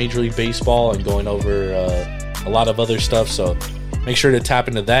week in Major League Baseball and going over a lot of other stuff. So make sure to tap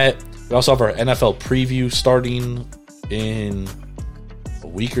into that. We also have our NFL preview starting in a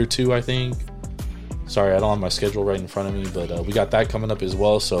week or two, I think. Sorry, I don't have my schedule right in front of me, but we got that coming up as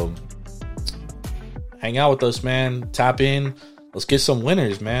well. So hang out with us, man. Tap in. Let's get some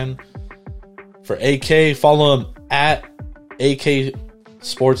winners, man. For AK, follow him at AK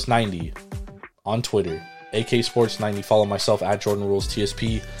Sports 90 on Twitter. AK Sports 90. Follow myself at Jordan Rules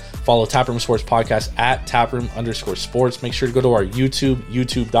TSP. Follow Taproom Sports Podcast at Taproom_sports. Make sure to go to our YouTube,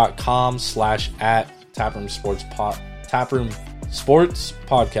 youtube.com/@Taproom Sports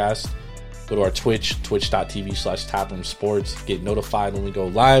Podcast. Go to our Twitch, twitch.tv/Taproom Sports. Get notified when we go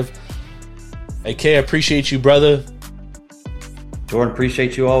live. AK, I appreciate you, brother. Jordan,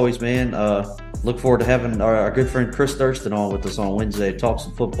 appreciate you always, man. Look forward to having our good friend Chris Thurston on with us on Wednesday to talk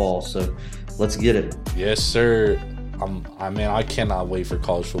some football. So let's get it. Yes, sir. I cannot wait for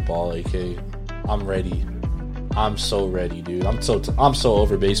college football, AK. I'm ready. I'm so ready, dude. I'm so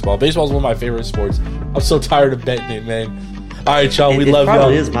over baseball. Baseball is one of my favorite sports. I'm so tired of betting it, man. All right, y'all. We love y'all. It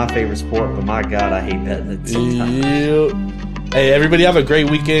probably is my favorite sport, but my God, I hate betting it sometimes. Hey, everybody have a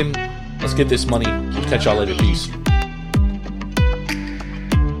great weekend. Let's get this money. We'll catch y'all later. Peace.